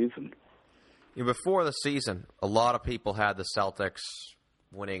all season. Before the season, a lot of people had the Celtics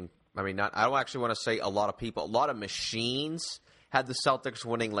winning. I mean, I don't actually want to say a lot of people. A lot of machines had the Celtics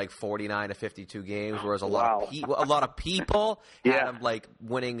winning like 49 to 52 games, whereas a lot of people had them like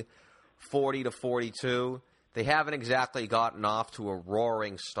winning 40 to 42. They haven't exactly gotten off to a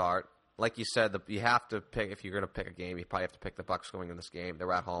roaring start. Like you said, you have to pick, if you're going to pick a game, you probably have to pick the Bucks going in this game.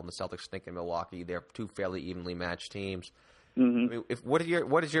 They're at home. The Celtics stink in Milwaukee. They're 2 fairly evenly matched teams. Mm-hmm. I mean,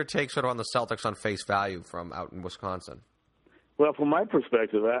 what is your take sort of on the Celtics on face value from out in Wisconsin? Well, from my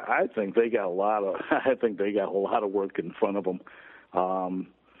perspective, I think they got a lot of work in front of them.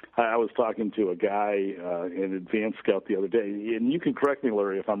 I was talking to a guy in Advanced Scout the other day, and you can correct me,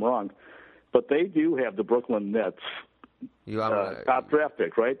 Larry, if I'm wrong, but they do have the Brooklyn Nets top draft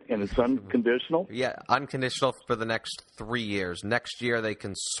pick, right? And it's unconditional? Yeah, unconditional for the next 3 years. Next year they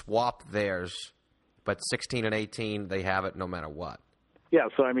can swap theirs, but 16 and 18, they have it no matter what. Yeah,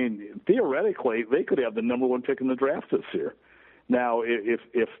 so, I mean, theoretically, they could have the number 1 pick in the draft this year. Now,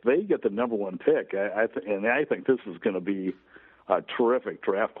 if they get the number 1 pick, I think this is going to be a terrific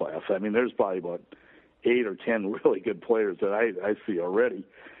draft class. I mean, there's probably about 8 or 10 really good players that I see already.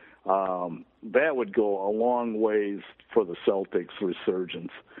 That would go a long ways for the Celtics'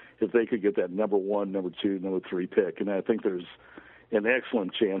 resurgence if they could get that number 1, number 2, number 3 pick. And I think there's an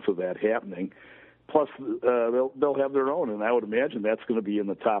excellent chance of that happening. Plus, they'll have their own, and I would imagine that's going to be in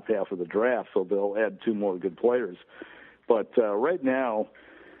the top half of the draft, so they'll add 2 more good players. But right now,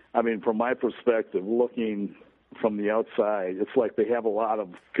 I mean, from my perspective, looking from the outside, it's like they have a lot of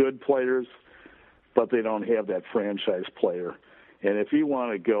good players, but they don't have that franchise player. And if you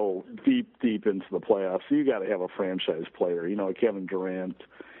want to go deep into the playoffs, you got to have a franchise player, Kevin Durant,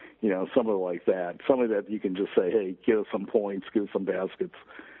 somebody like that, somebody that you can just say, hey, give us some points, give us some baskets,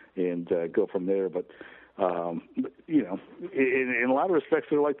 and go from there. But, in a lot of respects,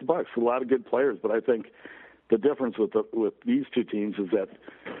 they're like the Bucks, a lot of good players. But I think the difference with these two teams is that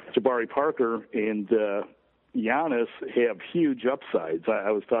Jabari Parker and Giannis have huge upsides.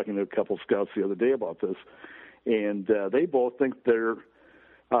 I was talking to a couple scouts the other day about this, and they both think they're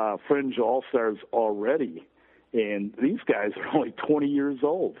fringe all-stars already. And these guys are only 20 years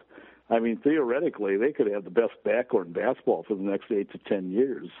old. I mean, theoretically, they could have the best backcourt in basketball for the next 8 to 10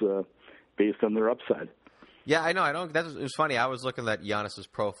 years based on their upside. Yeah, I know. It was funny. I was looking at Giannis's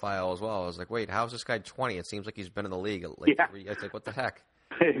profile as well. I was like, wait, how is this guy 20? It seems like he's been in the league. I was like, what the heck?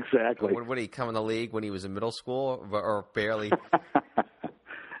 Exactly. What did he come in the league when he was in middle school or barely?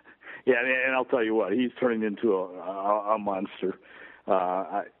 Yeah, and I'll tell you what, he's turning into a monster.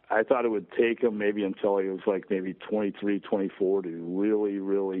 I thought it would take him maybe until he was like maybe 23, 24 to really,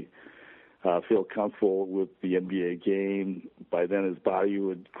 really feel comfortable with the NBA game. By then his body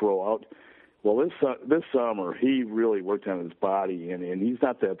would grow out. Well, this summer he really worked on his body, and he's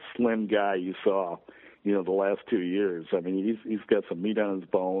not that slim guy you saw, the last 2 years. I mean, he's got some meat on his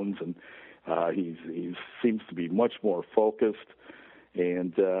bones, and he seems to be much more focused.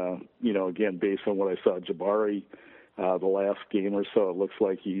 And, again, based on what I saw Jabari the last game or so, it looks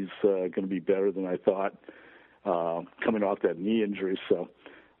like he's going to be better than I thought coming off that knee injury. So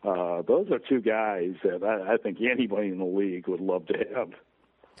those are 2 guys that I think anybody in the league would love to have.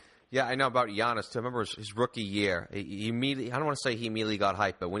 Yeah, I know about Giannis. I remember his rookie year. He immediately, I don't want to say he immediately got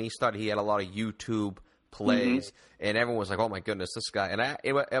hyped, but when he started, he had a lot of YouTube plays, and everyone was like, oh, my goodness, this guy. And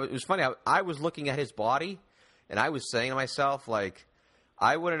it was funny. I was looking at his body, and I was saying to myself, like,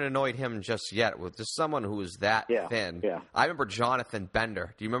 I wouldn't annoyed him just yet with just someone who was that thin. Yeah. I remember Jonathan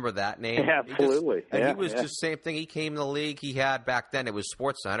Bender. Do you remember that name? Yeah, absolutely. He was just the same thing. He came in the league. He had back then, it was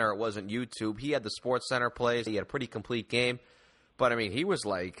SportsCenter. It wasn't YouTube. He had the SportsCenter plays. He had a pretty complete game. But, I mean, he was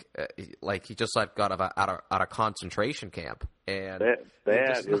like he just got out of concentration camp. And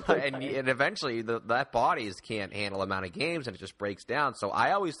and eventually that body can't handle the amount of games, and it just breaks down. So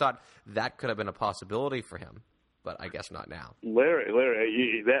I always thought that could have been a possibility for him. But I guess not now.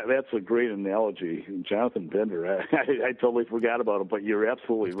 Larry, that's a great analogy. Jonathan Bender, I totally forgot about him, but you're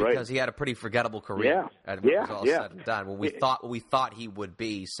absolutely right. Because he had a pretty forgettable career. When it was all said and done. When we thought he would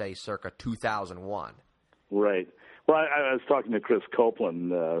be, say, circa 2001. Right. Well, I was talking to Chris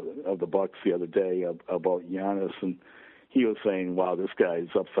Copeland of the Bucks the other day about Giannis, and he was saying, wow, this guy's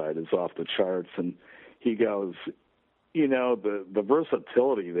upside is off the charts. And he goes, the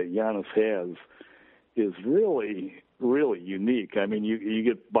versatility that Giannis has is really, really unique. I mean, you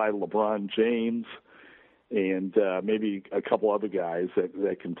get by LeBron James and maybe a couple other guys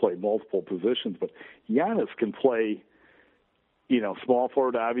that can play multiple positions, but Giannis can play, small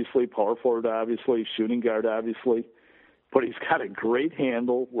forward, obviously, power forward, obviously, shooting guard, obviously, but he's got a great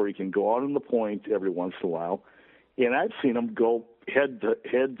handle where he can go out on the point every once in a while, and I've seen him go head to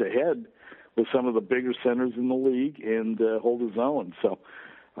head with some of the bigger centers in the league and hold his own. So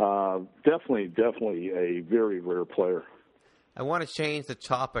definitely a very rare player. I want to change the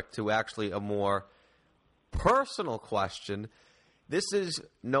topic to actually a more personal question. This is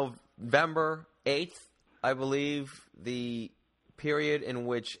November 8th, I believe, the period in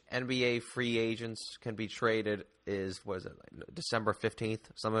which NBA free agents can be traded is, December 15th,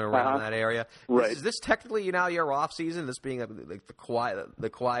 somewhere around that area. Right. Is this technically now your off season, this being the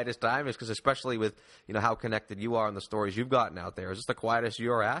quietest time? Because especially with how connected you are and the stories you've gotten out there, is this the quietest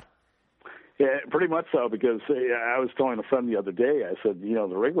you're at? Yeah, pretty much so, because I was telling a friend the other day, I said,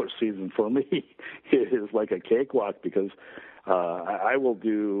 the regular season for me is like a cakewalk, because I will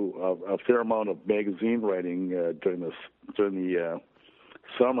do a fair amount of magazine writing during the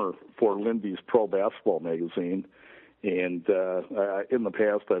summer for Lindy's Pro Basketball magazine, and in the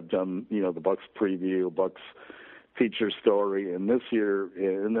past I've done the Bucks preview, Bucks feature story, and this year,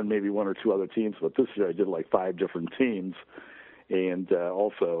 and then maybe 1 or 2 other teams, but this year I did like 5 different teams, and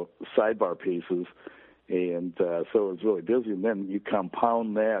also sidebar pieces. And so it was really busy. And then you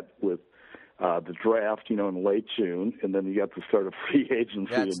compound that with the draft, in late June, and then you got the start of free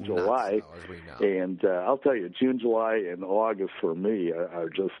agency in July. Nuts, as we know. And I'll tell you, June, July, and August for me are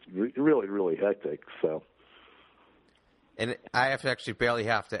just really, really hectic. So. And I actually barely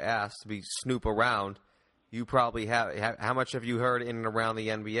have to ask to be snoop around. You probably have. How much have you heard in and around the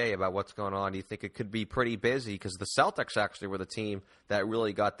NBA about what's going on? Do you think it could be pretty busy? Because the Celtics actually were the team that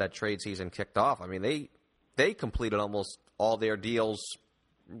really got that trade season kicked off. I mean, they completed almost all their deals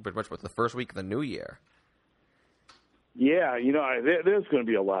pretty much with the first week of the new year. Yeah, there's going to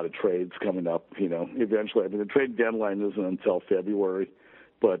be a lot of trades coming up, eventually. I mean, the trade deadline isn't until February.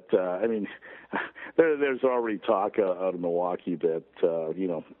 But, there's already talk out of Milwaukee that,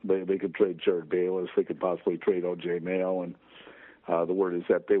 they could trade Jared Bayless. They could possibly trade O.J. Mayo. And the word is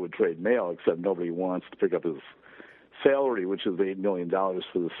that they would trade Mayo, except nobody wants to pick up his salary, which is $8 million for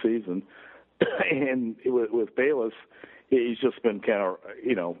the season. And with Bayless, he's just been kind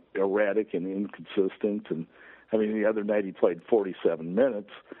of, erratic and inconsistent. And, the other night he played 47 minutes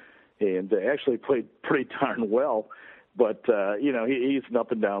and actually played pretty darn well. But, he's an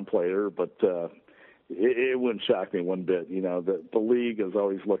up-and-down player, but it wouldn't shock me one bit. The league is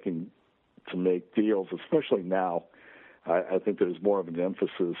always looking to make deals, especially now. I think there's more of an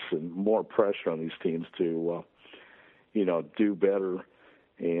emphasis and more pressure on these teams to, do better.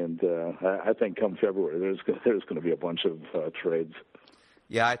 And I think come February, there's going to be a bunch of trades.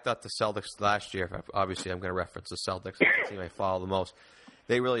 Yeah, I thought the Celtics last year, obviously I'm going to reference the Celtics, that's the team I follow the most.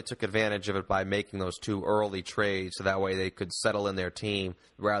 They really took advantage of it by making those two early trades so that way they could settle in their team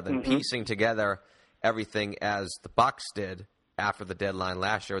rather than piecing together everything as the Bucks did after the deadline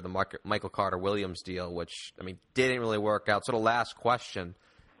last year with the Michael Carter-Williams deal, which, didn't really work out. So the last question,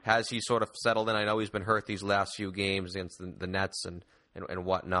 has he sort of settled in? I know he's been hurt these last few games against the Nets and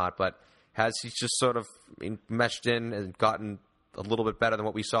whatnot, but has he just sort of meshed in and gotten a little bit better than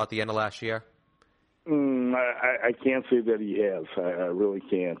what we saw at the end of last year? I can't say that he has. I really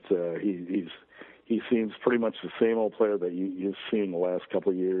can't. He seems pretty much the same old player that you've seen the last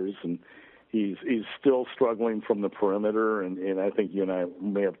couple of years, and he's still struggling from the perimeter. And I think you and I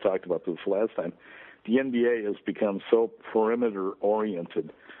may have talked about this last time. The NBA has become so perimeter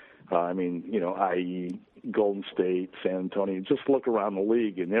oriented. I.e. Golden State, San Antonio. Just look around the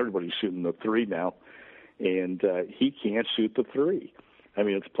league, and everybody's shooting the three now, and he can't shoot the three.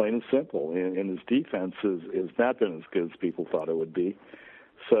 It's plain and simple, and his defense has not been as good as people thought it would be.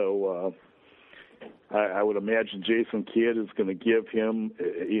 So I would imagine Jason Kidd is going to give him,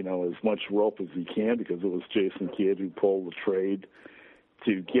 as much rope as he can, because it was Jason Kidd who pulled the trade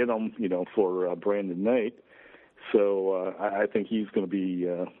to get him, for Brandon Knight. So I think he's going to be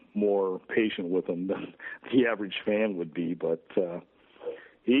more patient with him than the average fan would be, but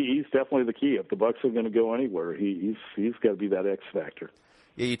he's definitely the key. If the Bucks are going to go anywhere, he's got to be that X factor.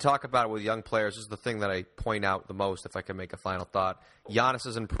 Yeah, you talk about it with young players. This is the thing that I point out the most, if I can make a final thought.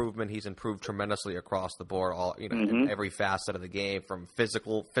 Giannis's improvement, he's improved tremendously across the board, in every facet of the game, from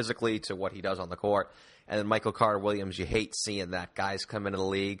physically to what he does on the court. And then Michael Carter-Williams, you hate seeing that. Guys come into the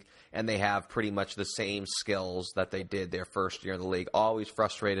league, and they have pretty much the same skills that they did their first year in the league. Always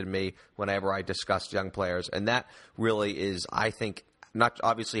frustrated me whenever I discussed young players. And that really is, I think, not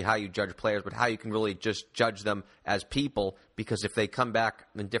obviously how you judge players, but how you can really just judge them as people, because if they come back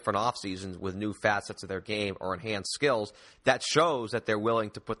in different off seasons with new facets of their game or enhanced skills, that shows that they're willing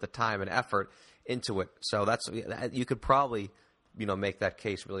to put the time and effort into it. So you could probably, make that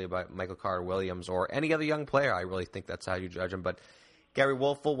case really about Michael Carter-Williams or any other young player. I really think that's how you judge them. But Gery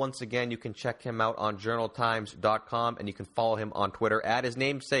Woelfel, once again, you can check him out on journaltimes.com, and you can follow him on Twitter at his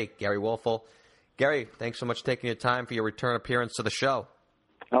namesake, Gery Woelfel. Gery, thanks so much for taking your time for your return appearance to the show.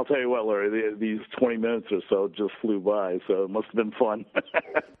 I'll tell you what, Larry, these 20 minutes or so just flew by, so it must have been fun.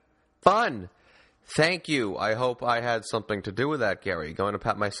 Fun. Thank you. I hope I had something to do with that, Gery. Going to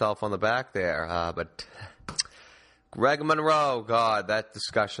pat myself on the back there. But Greg Monroe, God, that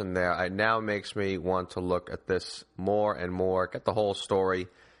discussion there now makes me want to look at this more and more, get the whole story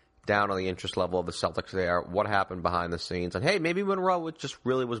down on the interest level of the Celtics there, what happened behind the scenes. And, hey, maybe Monroe just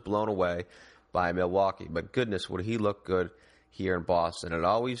really was blown away by Milwaukee. But goodness, would he look good here in Boston. It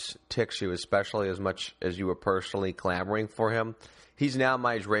always ticks you, especially as much as you were personally clamoring for him. He's now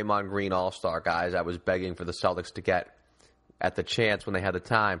my Draymond Green all-star, guys. I was begging for the Celtics to get at the chance when they had the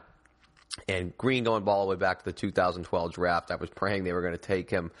time. And Green going all the way back to the 2012 draft, I was praying they were going to take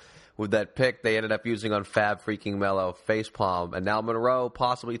him. With that pick, they ended up using on Fab freaking Mello, facepalm, and now Monroe,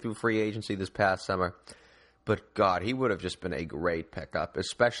 possibly through free agency this past summer. But, God, he would have just been a great pickup,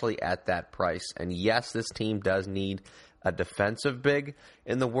 especially at that price. And, yes, this team does need a defensive big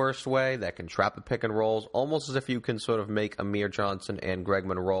in the worst way that can trap the pick and rolls, almost as if you can sort of make Amir Johnson and Greg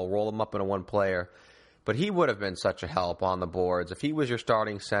Monroe, roll them up into one player. But he would have been such a help on the boards. If he was your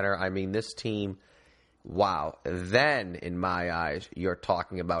starting center, I mean, this team, wow. Then, in my eyes, you're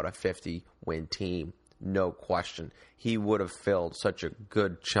talking about a 50-win team. No question. He would have filled such a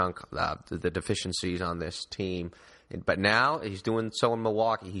good chunk of the deficiencies on this team. But now he's doing so in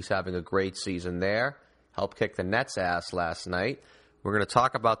Milwaukee. He's having a great season there. Helped kick the Nets' ass last night. We're going to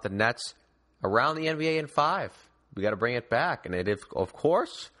talk about the Nets around the NBA in 5. We got to bring it back. And it is, of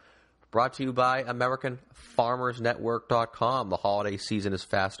course, brought to you by AmericanFarmersNetwork.com. The holiday season is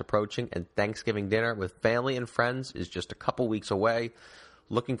fast approaching, and Thanksgiving dinner with family and friends is just a couple weeks away.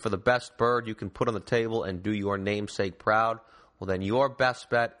 Looking for the best bird you can put on the table and do your namesake proud? Well, then your best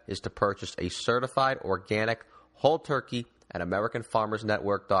bet is to purchase a certified organic whole turkey at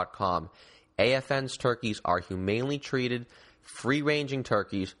AmericanFarmersNetwork.com. AFN's turkeys are humanely treated, free-ranging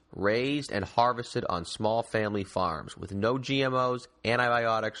turkeys raised and harvested on small family farms with no GMOs,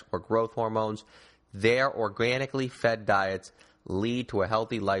 antibiotics, or growth hormones. Their organically fed diets lead to a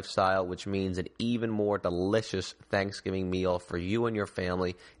healthy lifestyle, which means an even more delicious Thanksgiving meal for you and your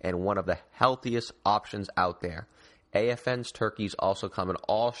family, and one of the healthiest options out there. AFN's turkeys also come in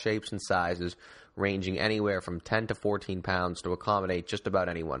all shapes and sizes, ranging anywhere from 10 to 14 pounds to accommodate just about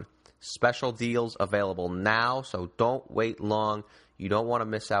anyone. Special deals available now, so don't wait long. You don't want to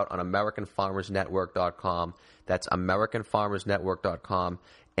miss out on AmericanFarmersNetwork.com. That's AmericanFarmersNetwork.com.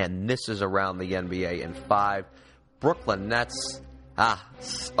 And this is around the NBA in 5. Brooklyn Nets,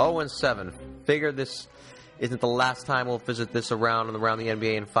 0-7. Figure this isn't the last time we'll visit this around the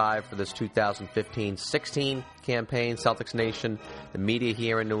NBA in 5 for this 2015-16 campaign. Celtics Nation, the media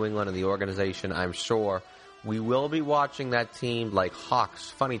here in New England, and the organization, I'm sure, we will be watching that team like hawks.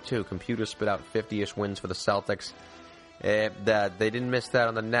 Funny, too, computers spit out 50-ish wins for the Celtics. They didn't miss that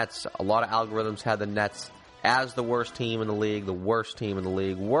on the Nets. A lot of algorithms had the Nets as the worst team in the league, worse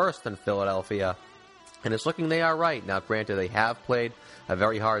than Philadelphia. And it's looking they are right. Now, granted, they have played a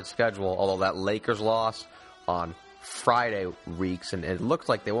very hard schedule, although that Lakers loss on Friday reeks, and it looks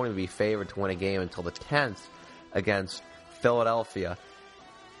like they won't even be favored to win a game until the 10th against Philadelphia.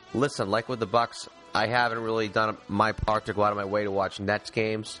 Listen, like with the Bucks, I haven't really done my part to go out of my way to watch Nets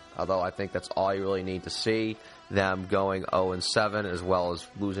games, although I think that's all you really need to see, them going 0-7 as well as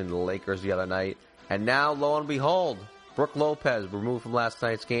losing to the Lakers the other night. And now, lo and behold, Brook Lopez, removed from last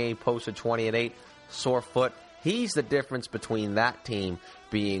night's game, posted 20-8. Sore foot. He's the difference between that team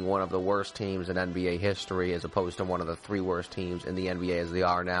being one of the worst teams in NBA history as opposed to one of the 3 worst teams in the NBA as they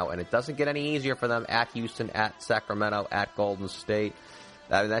are now. And it doesn't get any easier for them at Houston, at Sacramento, at Golden State.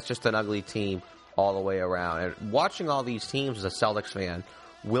 I mean, that's just an ugly team all the way around. And watching all these teams as a Celtics fan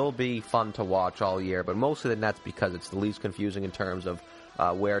will be fun to watch all year, but mostly the Nets because it's the least confusing in terms of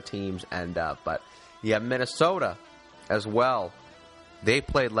where teams end up. But you have Minnesota as well. They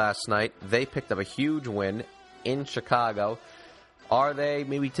played last night. They picked up a huge win in Chicago. Are they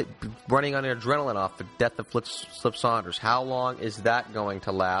maybe running on adrenaline off the death of Flip Saunders? How long is that going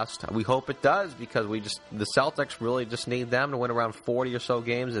to last? We hope it does because the Celtics really just need them to win around 40 or so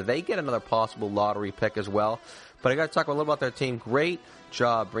games. If they get another possible lottery pick as well. But I got to talk a little about their team. Great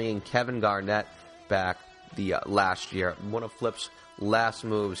job bringing Kevin Garnett back the last year. One of Flip's last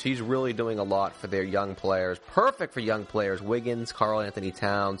moves. He's really doing a lot for their young players. Perfect for young players. Wiggins, Karl Anthony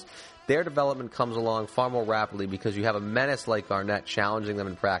Towns. Their development comes along far more rapidly because you have a menace like Garnett challenging them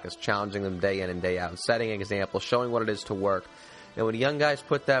in practice, challenging them day in and day out, setting an example, showing what it is to work. And when young guys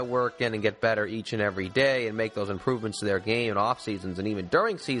put that work in and get better each and every day and make those improvements to their game in off seasons and even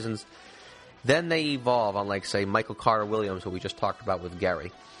during seasons, then they evolve, unlike, say, Michael Carter-Williams, who we just talked about with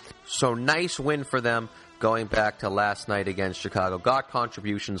Gery. So nice win for them going back to last night against Chicago. Got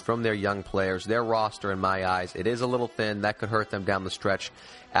contributions from their young players. Their roster, in my eyes, it is a little thin. That could hurt them down the stretch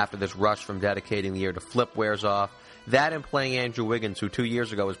after this rush from dedicating the year to Flip wears off. That and playing Andrew Wiggins, who 2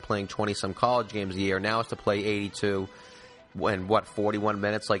 years ago was playing 20-some college games a year, now has to play 82 in, 41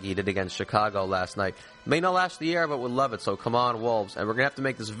 minutes like he did against Chicago last night. May not last the year, but we'll love it. So come on, Wolves. And we're going to have to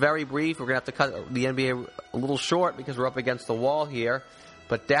make this very brief. We're going to have to cut the NBA a little short because we're up against the wall here.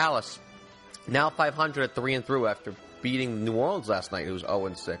 But Dallas, now 500 at 3-3 after beating New Orleans last night, who's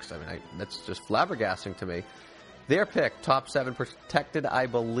 0-6. I mean, that's just flabbergasting to me. Their pick, top 7 protected, I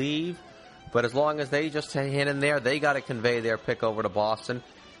believe. But as long as they just hang in there, they got to convey their pick over to Boston.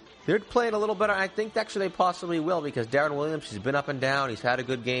 They're playing a little better. I think actually they possibly will because Darren Williams, he's been up and down. He's had a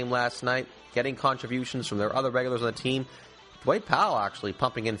good game last night, getting contributions from their other regulars on the team. Dwight Powell actually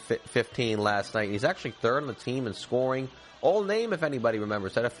pumping in 15 last night. He's actually third on the team in scoring. Old name, if anybody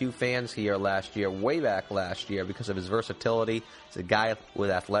remembers. Had a few fans here last year, way back last year, because of his versatility. He's a guy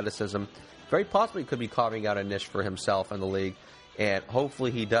with athleticism. Very possibly could be carving out a niche for himself in the league, and hopefully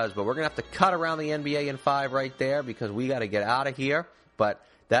he does. But we're going to have to cut around the NBA in 5 right there because we got to get out of here. But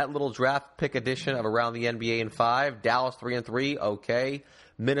that little draft pick edition of Around the NBA in 5, Dallas 3-3, okay.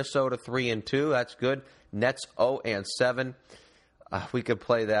 Minnesota 3-2, that's good. Nets 0-7. We could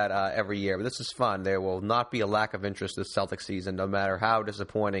play that every year, but this is fun. There will not be a lack of interest this Celtics season, no matter how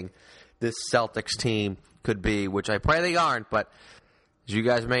disappointing this Celtics team could be, which I pray they aren't, but as you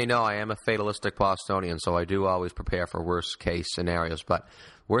guys may know, I am a fatalistic Bostonian, so I do always prepare for worst-case scenarios, but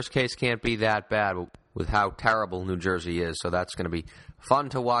worst case can't be that bad with how terrible New Jersey is, so that's going to be fun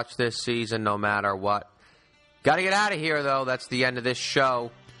to watch this season no matter what. Got to get out of here, though. That's the end of this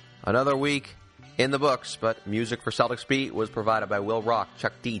show. Another week in the books, but music for Celtics Beat was provided by Will Rock,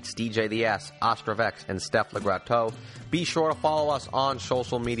 Chuck Dietz, DJ The S, Ostrovex, and Steph Legrateau. Be sure to follow us on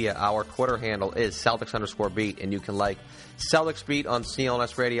social media. Our Twitter handle is Celtics_Beat, and you can like Celtics Beat on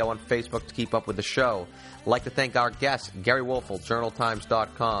CLNS Radio on Facebook to keep up with the show. I'd like to thank our guests, Gery Woelfel,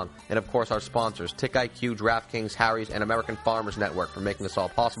 JournalTimes.com, and of course our sponsors, TickIQ, DraftKings, Harry's, and American Farmers Network for making this all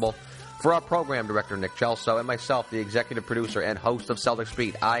possible. For our program director, Nick Gelso, and myself, the executive producer and host of Celtics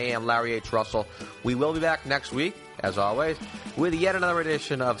Beat, I am Larry H. Russell. We will be back next week, as always, with yet another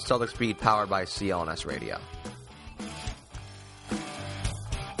edition of Celtics Beat powered by CLNS Radio.